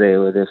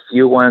 the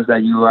few ones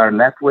that you are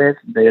left with,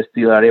 they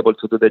still are able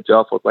to do the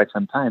job for quite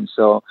some time.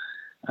 So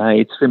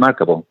it's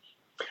remarkable.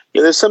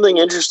 Yeah, there's something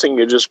interesting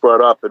you just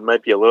brought up. It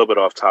might be a little bit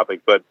off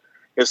topic, but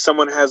if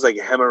someone has like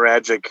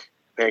hemorrhagic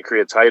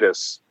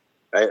pancreatitis,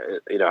 I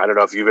don't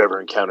know if you've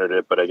ever encountered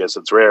it, but I guess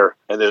it's rare,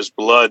 and there's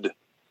blood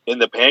in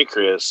the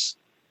pancreas,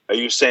 are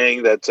you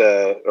saying that,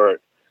 or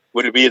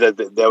would it be that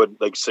would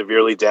like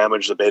severely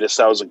damage the beta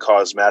cells and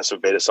cause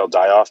massive beta cell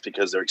die-off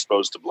because they're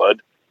exposed to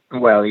blood?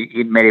 Well,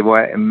 it may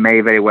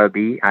very well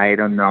be. I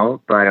don't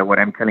know. But what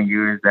I'm telling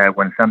you is that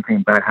when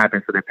something bad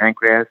happens to the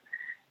pancreas,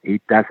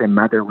 it doesn't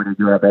matter whether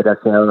you're a beta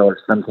cell or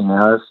something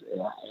else.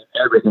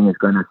 Everything is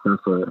going to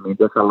suffer. I mean,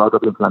 there's a lot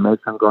of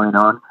inflammation going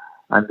on,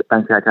 and the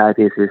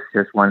pancreatitis is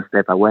just one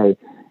step away.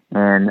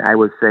 And I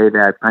would say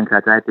that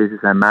pancreatitis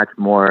is a much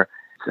more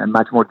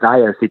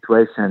dire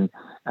situation,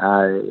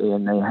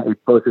 and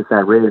it poses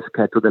a risk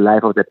to the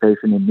life of the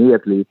patient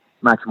immediately,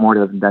 much more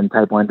than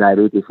type 1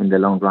 diabetes in the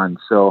long run.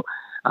 So,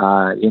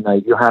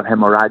 if you have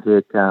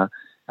hemorrhagic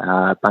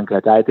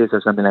pancreatitis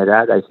or something like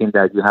that, I think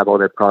that you have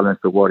other problems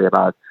to worry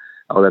about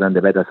other than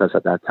the beta cells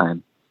at that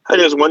time. I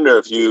just wonder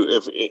if you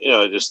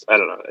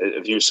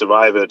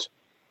survive it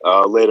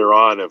later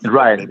on,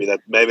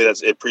 maybe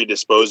that's it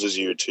predisposes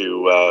you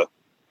to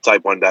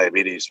type 1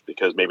 diabetes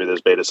because maybe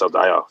there's beta cell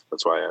die-off.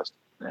 That's why I asked.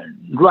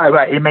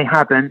 Right. It may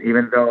happen,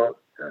 even though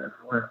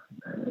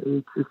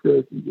you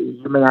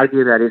may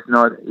argue that it's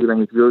not,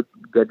 even if you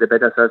get the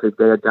beta cells, if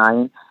they are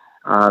dying,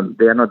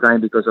 they are not dying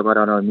because of an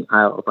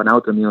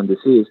autoimmune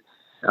disease,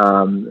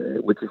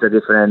 which is a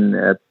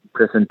different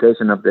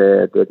presentation of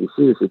the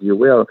disease, if you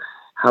will.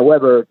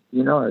 However,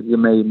 you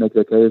may make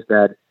the case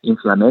that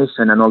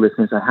inflammation and all these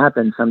things that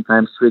happen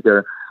sometimes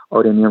trigger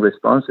autoimmune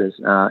responses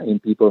in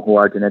people who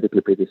are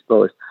genetically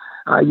predisposed.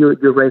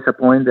 You raise a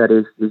point that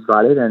is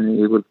valid, and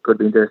it could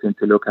be interesting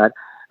to look at.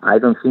 I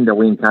don't think that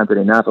we encountered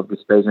enough of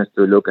these patients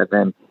to look at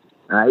them.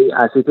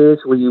 As it is,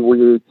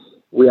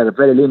 we are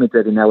very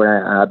limited in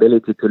our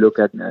ability to look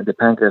at the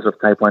pancreas of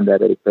type 1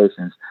 diabetic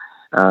patients.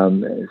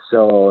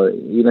 So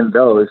even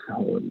those,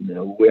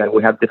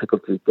 we have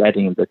difficulty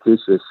getting the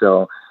tissues.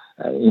 So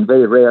in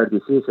very rare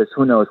diseases,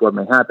 who knows what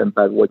may happen?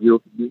 But what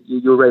you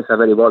raise a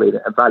very valid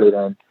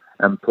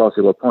and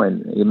plausible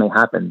point. It may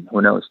happen.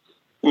 Who knows?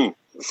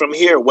 From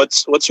here,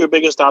 what's your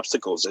biggest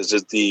obstacles? Is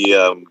it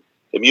the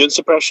immune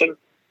suppression,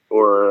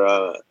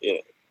 or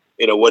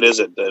what is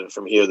it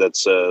from here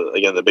that's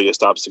again the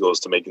biggest obstacles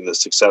to making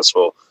this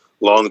successful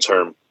long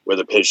term, where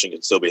the patient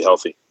can still be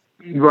healthy?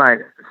 Right.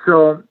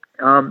 So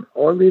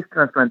all these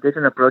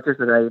transplantation approaches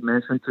that I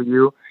mentioned to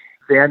you,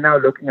 they are now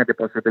looking at the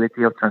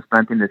possibility of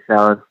transplanting the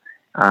cells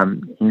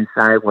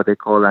inside what they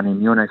call an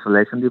immune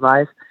isolation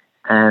device,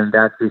 and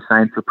that's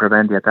designed to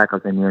prevent the attack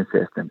of the immune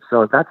system.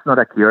 So that's not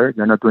a cure.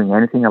 You're not doing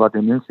anything about the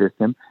immune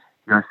system.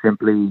 You're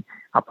simply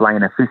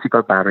applying a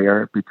physical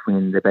barrier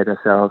between the beta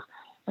cells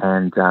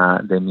and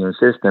the immune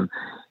system.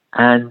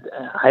 And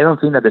I don't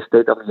think that the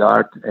state of the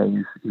art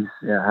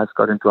has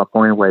gotten to a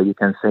point where you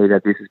can say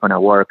that this is going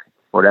to work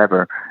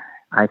forever.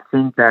 I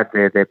think that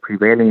the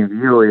prevailing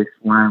view is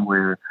one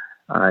where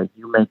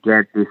you may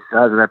get these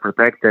cells that are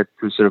protected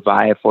to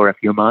survive for a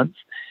few months,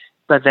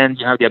 but then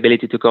you have the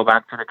ability to go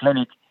back to the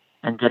clinic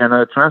and get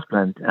another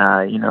transplant,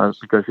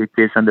 because it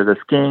is under the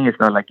skin. It's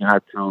not like you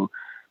have to,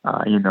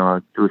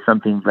 do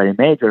something very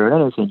major or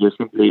anything. You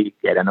simply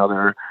get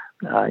another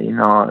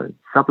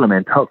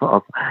supplement of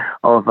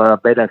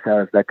beta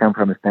cells that come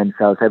from stem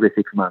cells every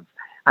 6 months.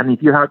 And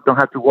if you don't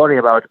have to worry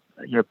about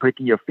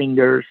pricking your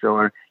fingers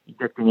or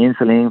injecting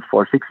insulin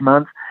for 6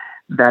 months,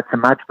 that's a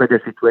much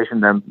better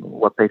situation than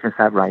what patients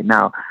have right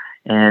now.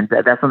 And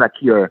that's not a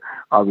cure,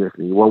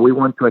 obviously. What we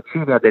want to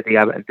achieve at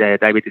the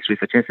Diabetes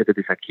Research Institute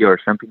is a cure,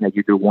 something that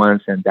you do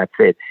once and that's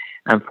it.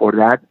 And for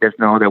that, there's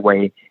no other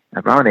way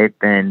around it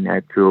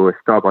than to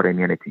stop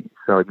autoimmunity.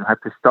 So you have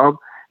to stop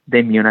the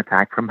immune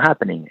attack from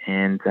happening.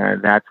 And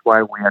that's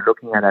why we are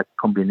looking at a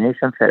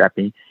combination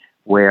therapy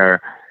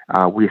where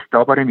we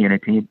stop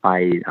autoimmunity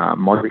by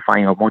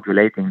modifying or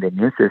modulating the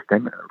immune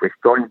system,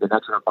 restoring the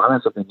natural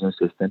balance of the immune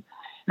system.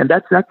 And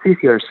that's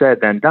easier said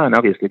than done,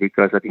 obviously,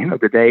 because at the end of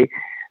the day,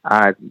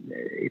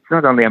 it's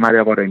not only a matter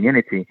of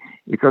autoimmunity,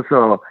 it's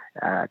also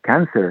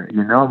cancer.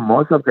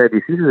 Most of the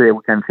diseases that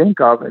we can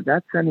think of,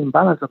 that's an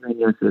imbalance of the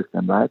immune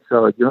system, right?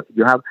 So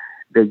you have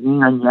the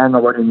yin and yang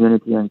of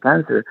autoimmunity and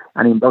cancer.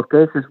 And in both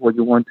cases, what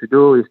you want to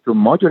do is to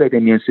modulate the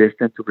immune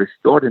system to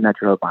restore the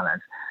natural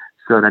balance.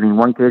 So that in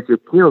one case, you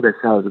kill the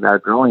cells that are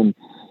growing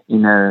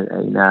in a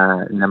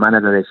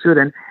manner that they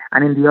shouldn't.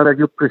 And in the other,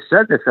 you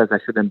preserve the cells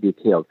that shouldn't be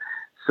killed.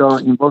 So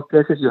in both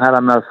cases, you have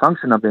a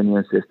malfunction of the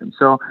immune system.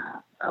 So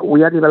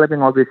we are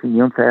developing all these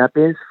immune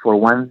therapies for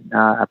one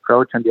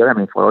approach and the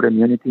other, for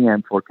autoimmunity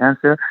and for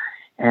cancer.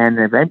 And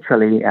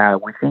eventually,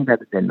 we think that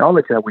the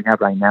knowledge that we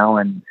have right now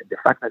and the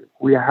fact that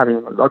we are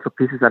having lots of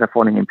pieces that are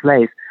falling in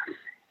place,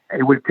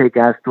 it will take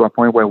us to a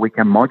point where we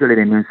can modulate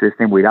the immune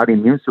system without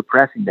immune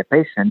suppressing the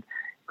patient,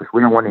 because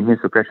we don't want immune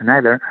suppression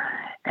either.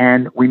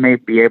 And we may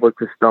be able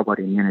to stop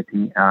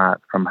autoimmunity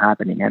from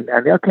happening. And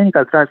there are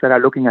clinical trials that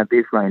are looking at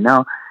this right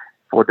now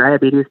for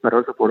diabetes, but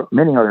also for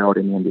many other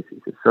autoimmune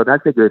diseases. So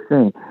that's a good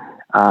thing.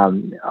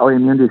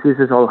 Autoimmune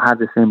diseases all have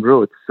the same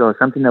roots. So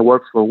something that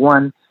works for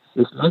one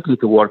is likely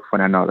to work for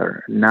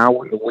another. Now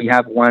we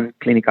have one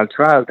clinical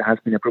trial that has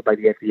been approved by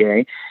the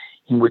FDA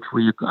in which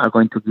we are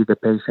going to give the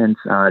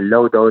patients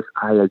low-dose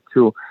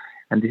IL-2.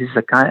 And this is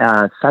a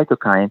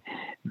cytokine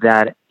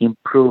that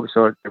improves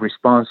the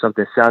response of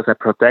the cells that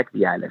protect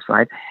the islets,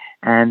 right?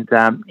 And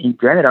in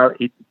general,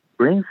 it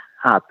brings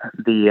up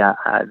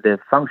the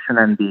function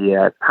and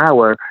the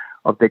power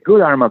of the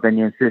good arm of the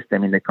immune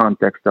system in the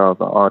context of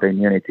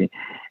autoimmunity,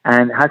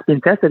 and has been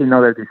tested in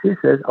other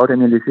diseases,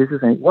 autoimmune diseases,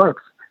 and it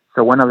works.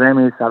 So one of them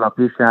is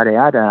alopecia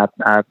areata,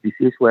 a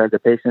disease where the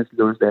patients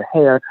lose their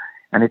hair,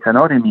 and it's an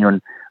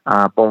autoimmune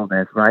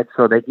baldness, right?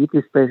 So they give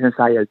these patients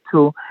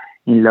IL-2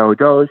 in low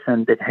dose,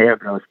 and the hair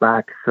grows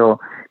back. So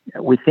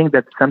we think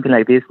that something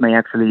like this may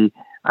actually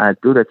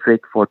do the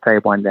trick for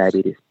type 1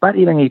 diabetes. But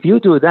even if you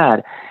do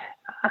that,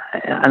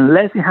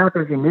 unless it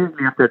happens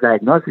immediately after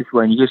diagnosis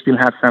when you still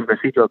have some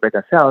residual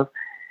beta cells,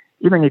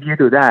 even if you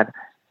do that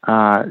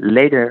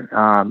later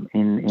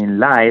in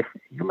life,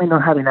 you may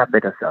not have enough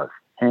beta cells.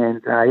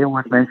 And I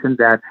always mentioned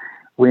that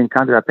we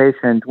encountered a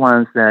patient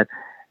once that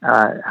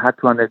had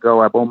to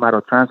undergo a bone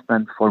marrow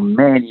transplant for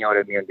many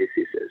autoimmune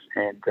diseases.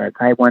 And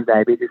type 1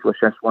 diabetes was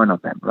just one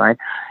of them, right?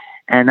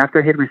 And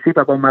after he received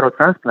a bone marrow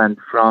transplant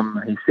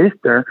from his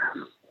sister,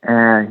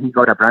 he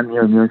got a brand new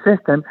immune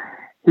system.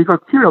 He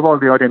got cured of all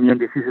the autoimmune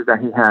diseases that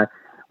he had,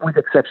 with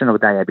the exception of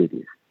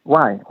diabetes.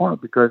 Why? Well,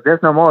 because there's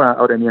no more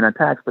autoimmune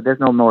attacks, but there's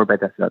no more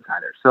beta cells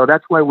either. So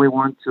that's why we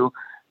want to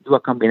do a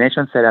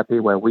combination therapy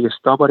where we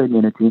stop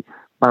autoimmunity,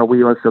 but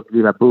we also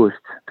give a boost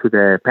to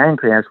the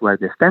pancreas where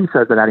the stem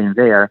cells that are in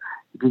there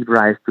give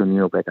rise to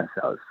new beta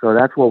cells. So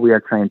that's what we are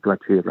trying to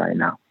achieve right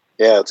now.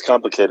 Yeah, it's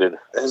complicated.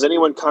 Has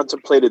anyone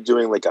contemplated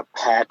doing like a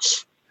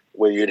patch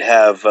where you'd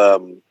have,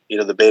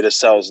 the beta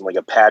cells in like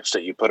a patch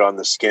that you put on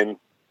the skin?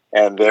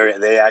 And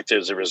they act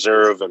as a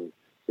reserve, and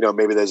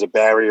maybe there's a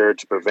barrier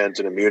to prevent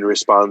an immune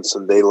response,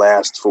 and they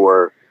last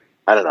for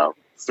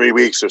 3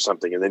 weeks or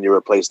something, and then you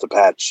replace the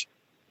patch,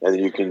 and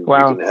you can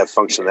have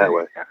function that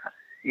way.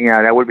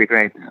 Yeah, that would be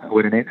great,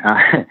 wouldn't it?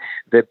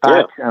 The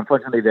patch,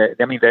 unfortunately,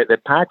 the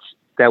patch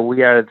that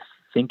we are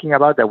thinking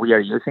about, that we are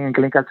using in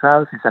clinical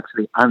trials, is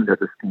actually under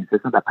the skin. So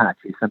it's not a patch;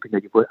 it's something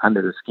that you put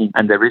under the skin,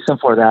 and the reason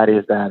for that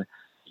is that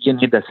you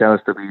need the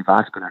cells to be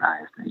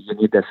vascularized. You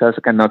need the cells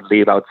cannot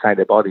live outside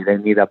the body. They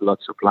need a blood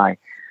supply,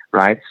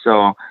 right?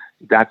 So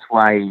that's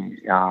why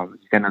you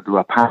cannot do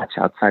a patch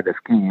outside the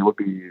skin. It would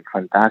be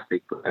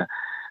fantastic, but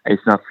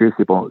it's not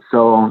feasible.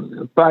 So,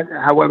 but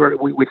however,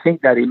 we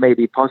think that it may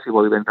be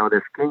possible, even though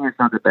the skin is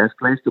not the best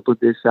place to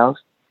put these cells.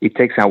 It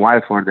takes a while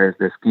for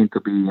the skin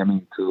to be,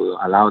 to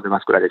allow the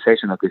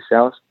vascularization of these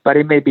cells. But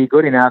it may be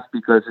good enough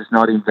because it's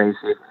not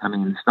invasive.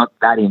 It's not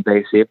that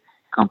invasive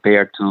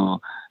compared to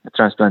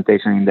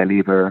transplantation in the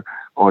liver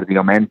or the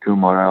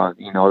omentum or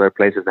in other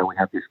places that we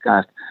have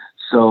discussed.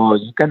 So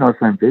you can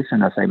also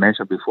envision, as I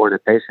mentioned before, the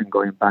patient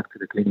going back to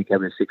the clinic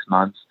every 6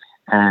 months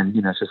and,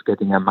 just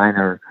getting a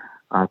minor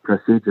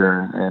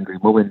procedure and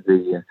removing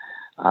the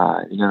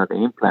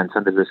implants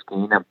under the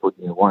skin and put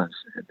new ones.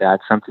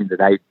 That's something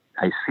that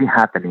I see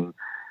happening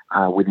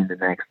within the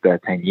next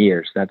 10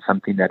 years. That's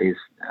something that is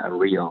a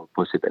real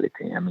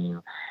possibility.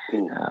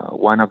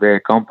 One of the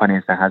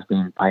companies that has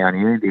been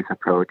pioneering this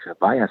approach,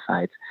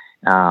 BioSites,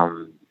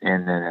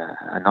 and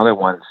another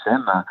one,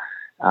 Semma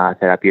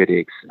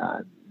Therapeutics.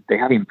 They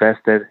have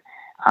invested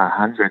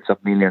hundreds of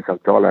millions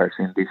of dollars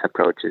in these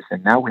approaches,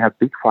 and now we have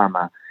big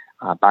pharma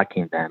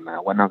backing them.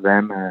 One of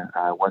them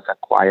was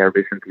acquired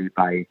recently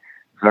by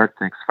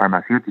Vertex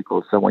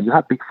Pharmaceuticals. So when you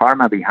have big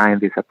pharma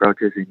behind these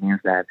approaches, it means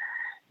that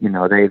they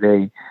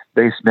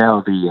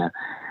smell the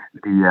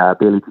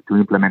ability to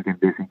implement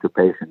this into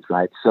patients,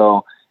 right?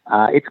 So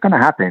it's going to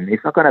happen.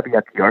 It's not going to be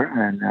a cure,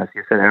 and as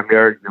you said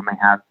earlier, you may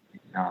have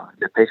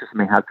the patients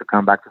may have to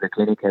come back to the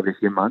clinic every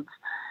few months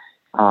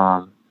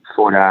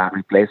for a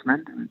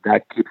replacement.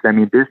 That keeps them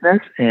in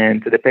business,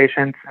 and the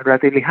patients are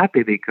relatively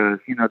happy because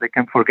they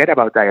can forget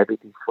about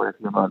diabetes for a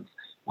few months,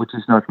 which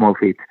is not small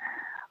feat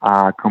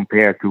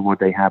compared to what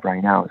they have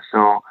right now.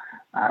 So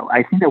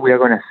I think that we are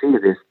going to see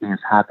these things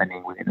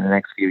happening within the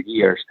next few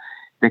years.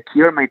 The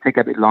cure may take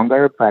a bit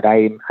longer, but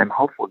I'm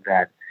hopeful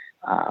that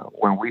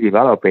when we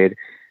develop it,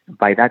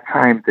 by that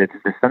time, the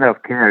standard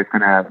of care is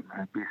going to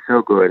be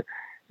so good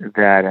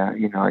that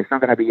it's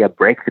not going to be a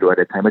breakthrough at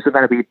the time. It's not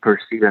going to be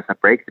perceived as a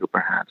breakthrough,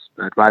 perhaps,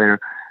 but rather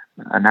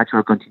a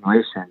natural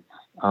continuation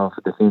of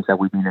the things that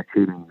we've been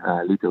achieving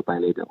little by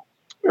little.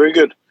 Very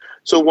good.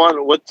 So,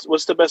 Juan,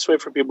 what's the best way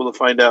for people to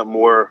find out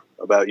more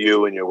about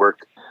you and your work?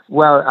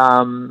 Well,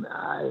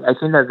 I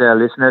think that the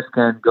listeners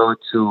can go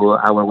to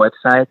our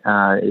website.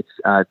 It's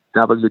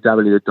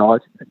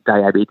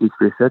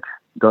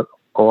www.diabetesresearch.org.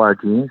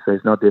 So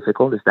it's not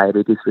difficult. It's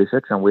diabetes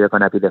research, and we are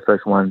going to be the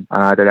first one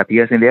that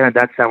appears in there. And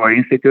that's our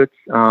institute's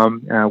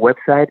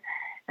website.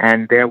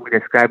 And there we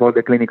describe all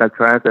the clinical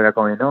trials that are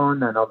going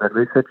on and all the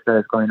research that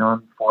is going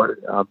on for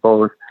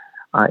both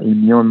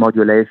immune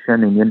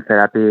modulation, immune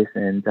therapies,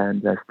 and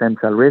stem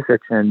cell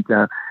research. And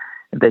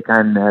they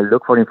can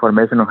look for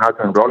information on how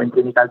to enroll in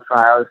clinical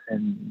trials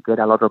and get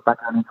a lot of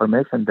background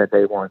information that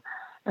they want.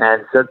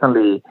 And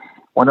certainly,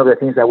 one of the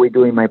things that we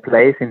do in my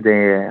place in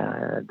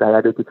the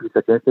Diabetes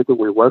Research Institute,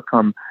 we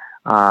welcome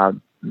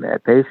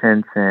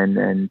patients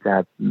and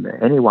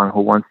anyone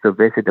who wants to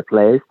visit the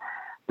place.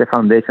 The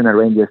foundation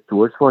arranges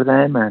tours for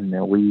them, and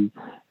we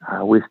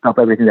stop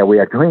everything that we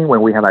are doing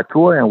when we have a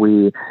tour, and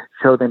we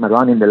show them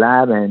around in the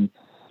lab. And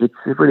it's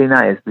really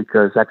nice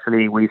because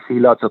actually we see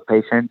lots of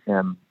patients,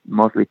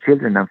 mostly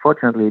children,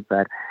 unfortunately,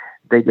 but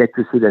they get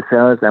to see the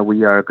cells that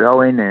we are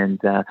growing,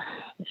 and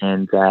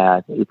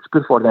it's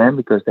good for them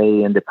because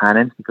and the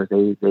parents, because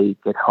they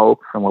get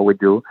hope from what we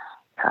do.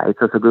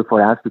 It's also good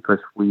for us because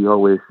we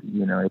always,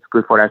 it's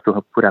good for us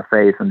to put a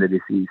face on the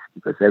disease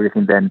because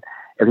everything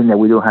that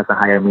we do has a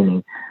higher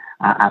meaning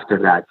after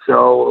that.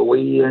 So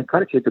we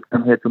encourage you to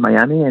come here to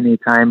Miami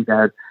anytime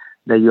that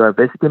you are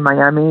visiting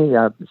Miami.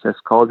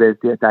 Just call the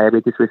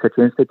Diabetes Research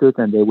Institute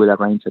and they will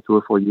arrange a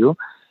tour for you,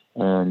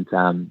 and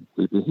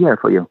we'll be here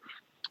for you.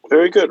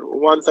 Very good.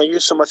 Juan, thank you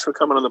so much for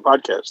coming on the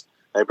podcast.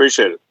 I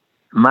appreciate it.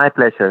 My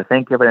pleasure.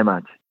 Thank you very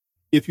much.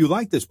 If you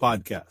like this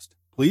podcast,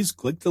 please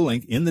click the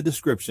link in the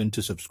description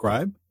to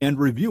subscribe and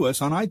review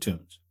us on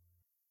iTunes.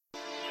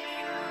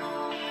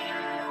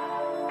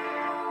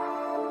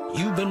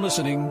 You've been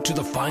listening to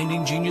the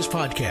Finding Genius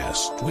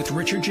podcast with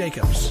Richard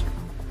Jacobs.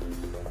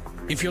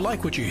 If you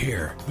like what you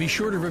hear, be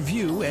sure to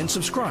review and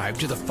subscribe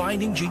to the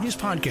Finding Genius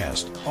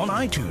podcast on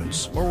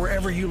iTunes or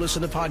wherever you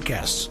listen to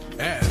podcasts.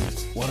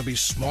 And want to be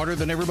smarter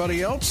than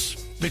everybody else?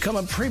 Become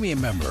a premium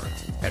member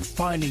at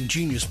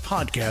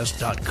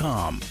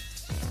findinggeniuspodcast.com.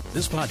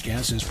 This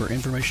podcast is for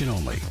information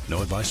only.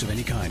 No advice of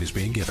any kind is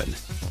being given.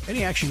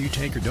 Any action you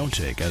take or don't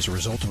take as a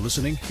result of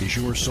listening is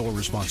your sole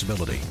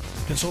responsibility.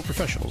 Consult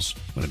professionals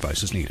when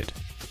advice is needed.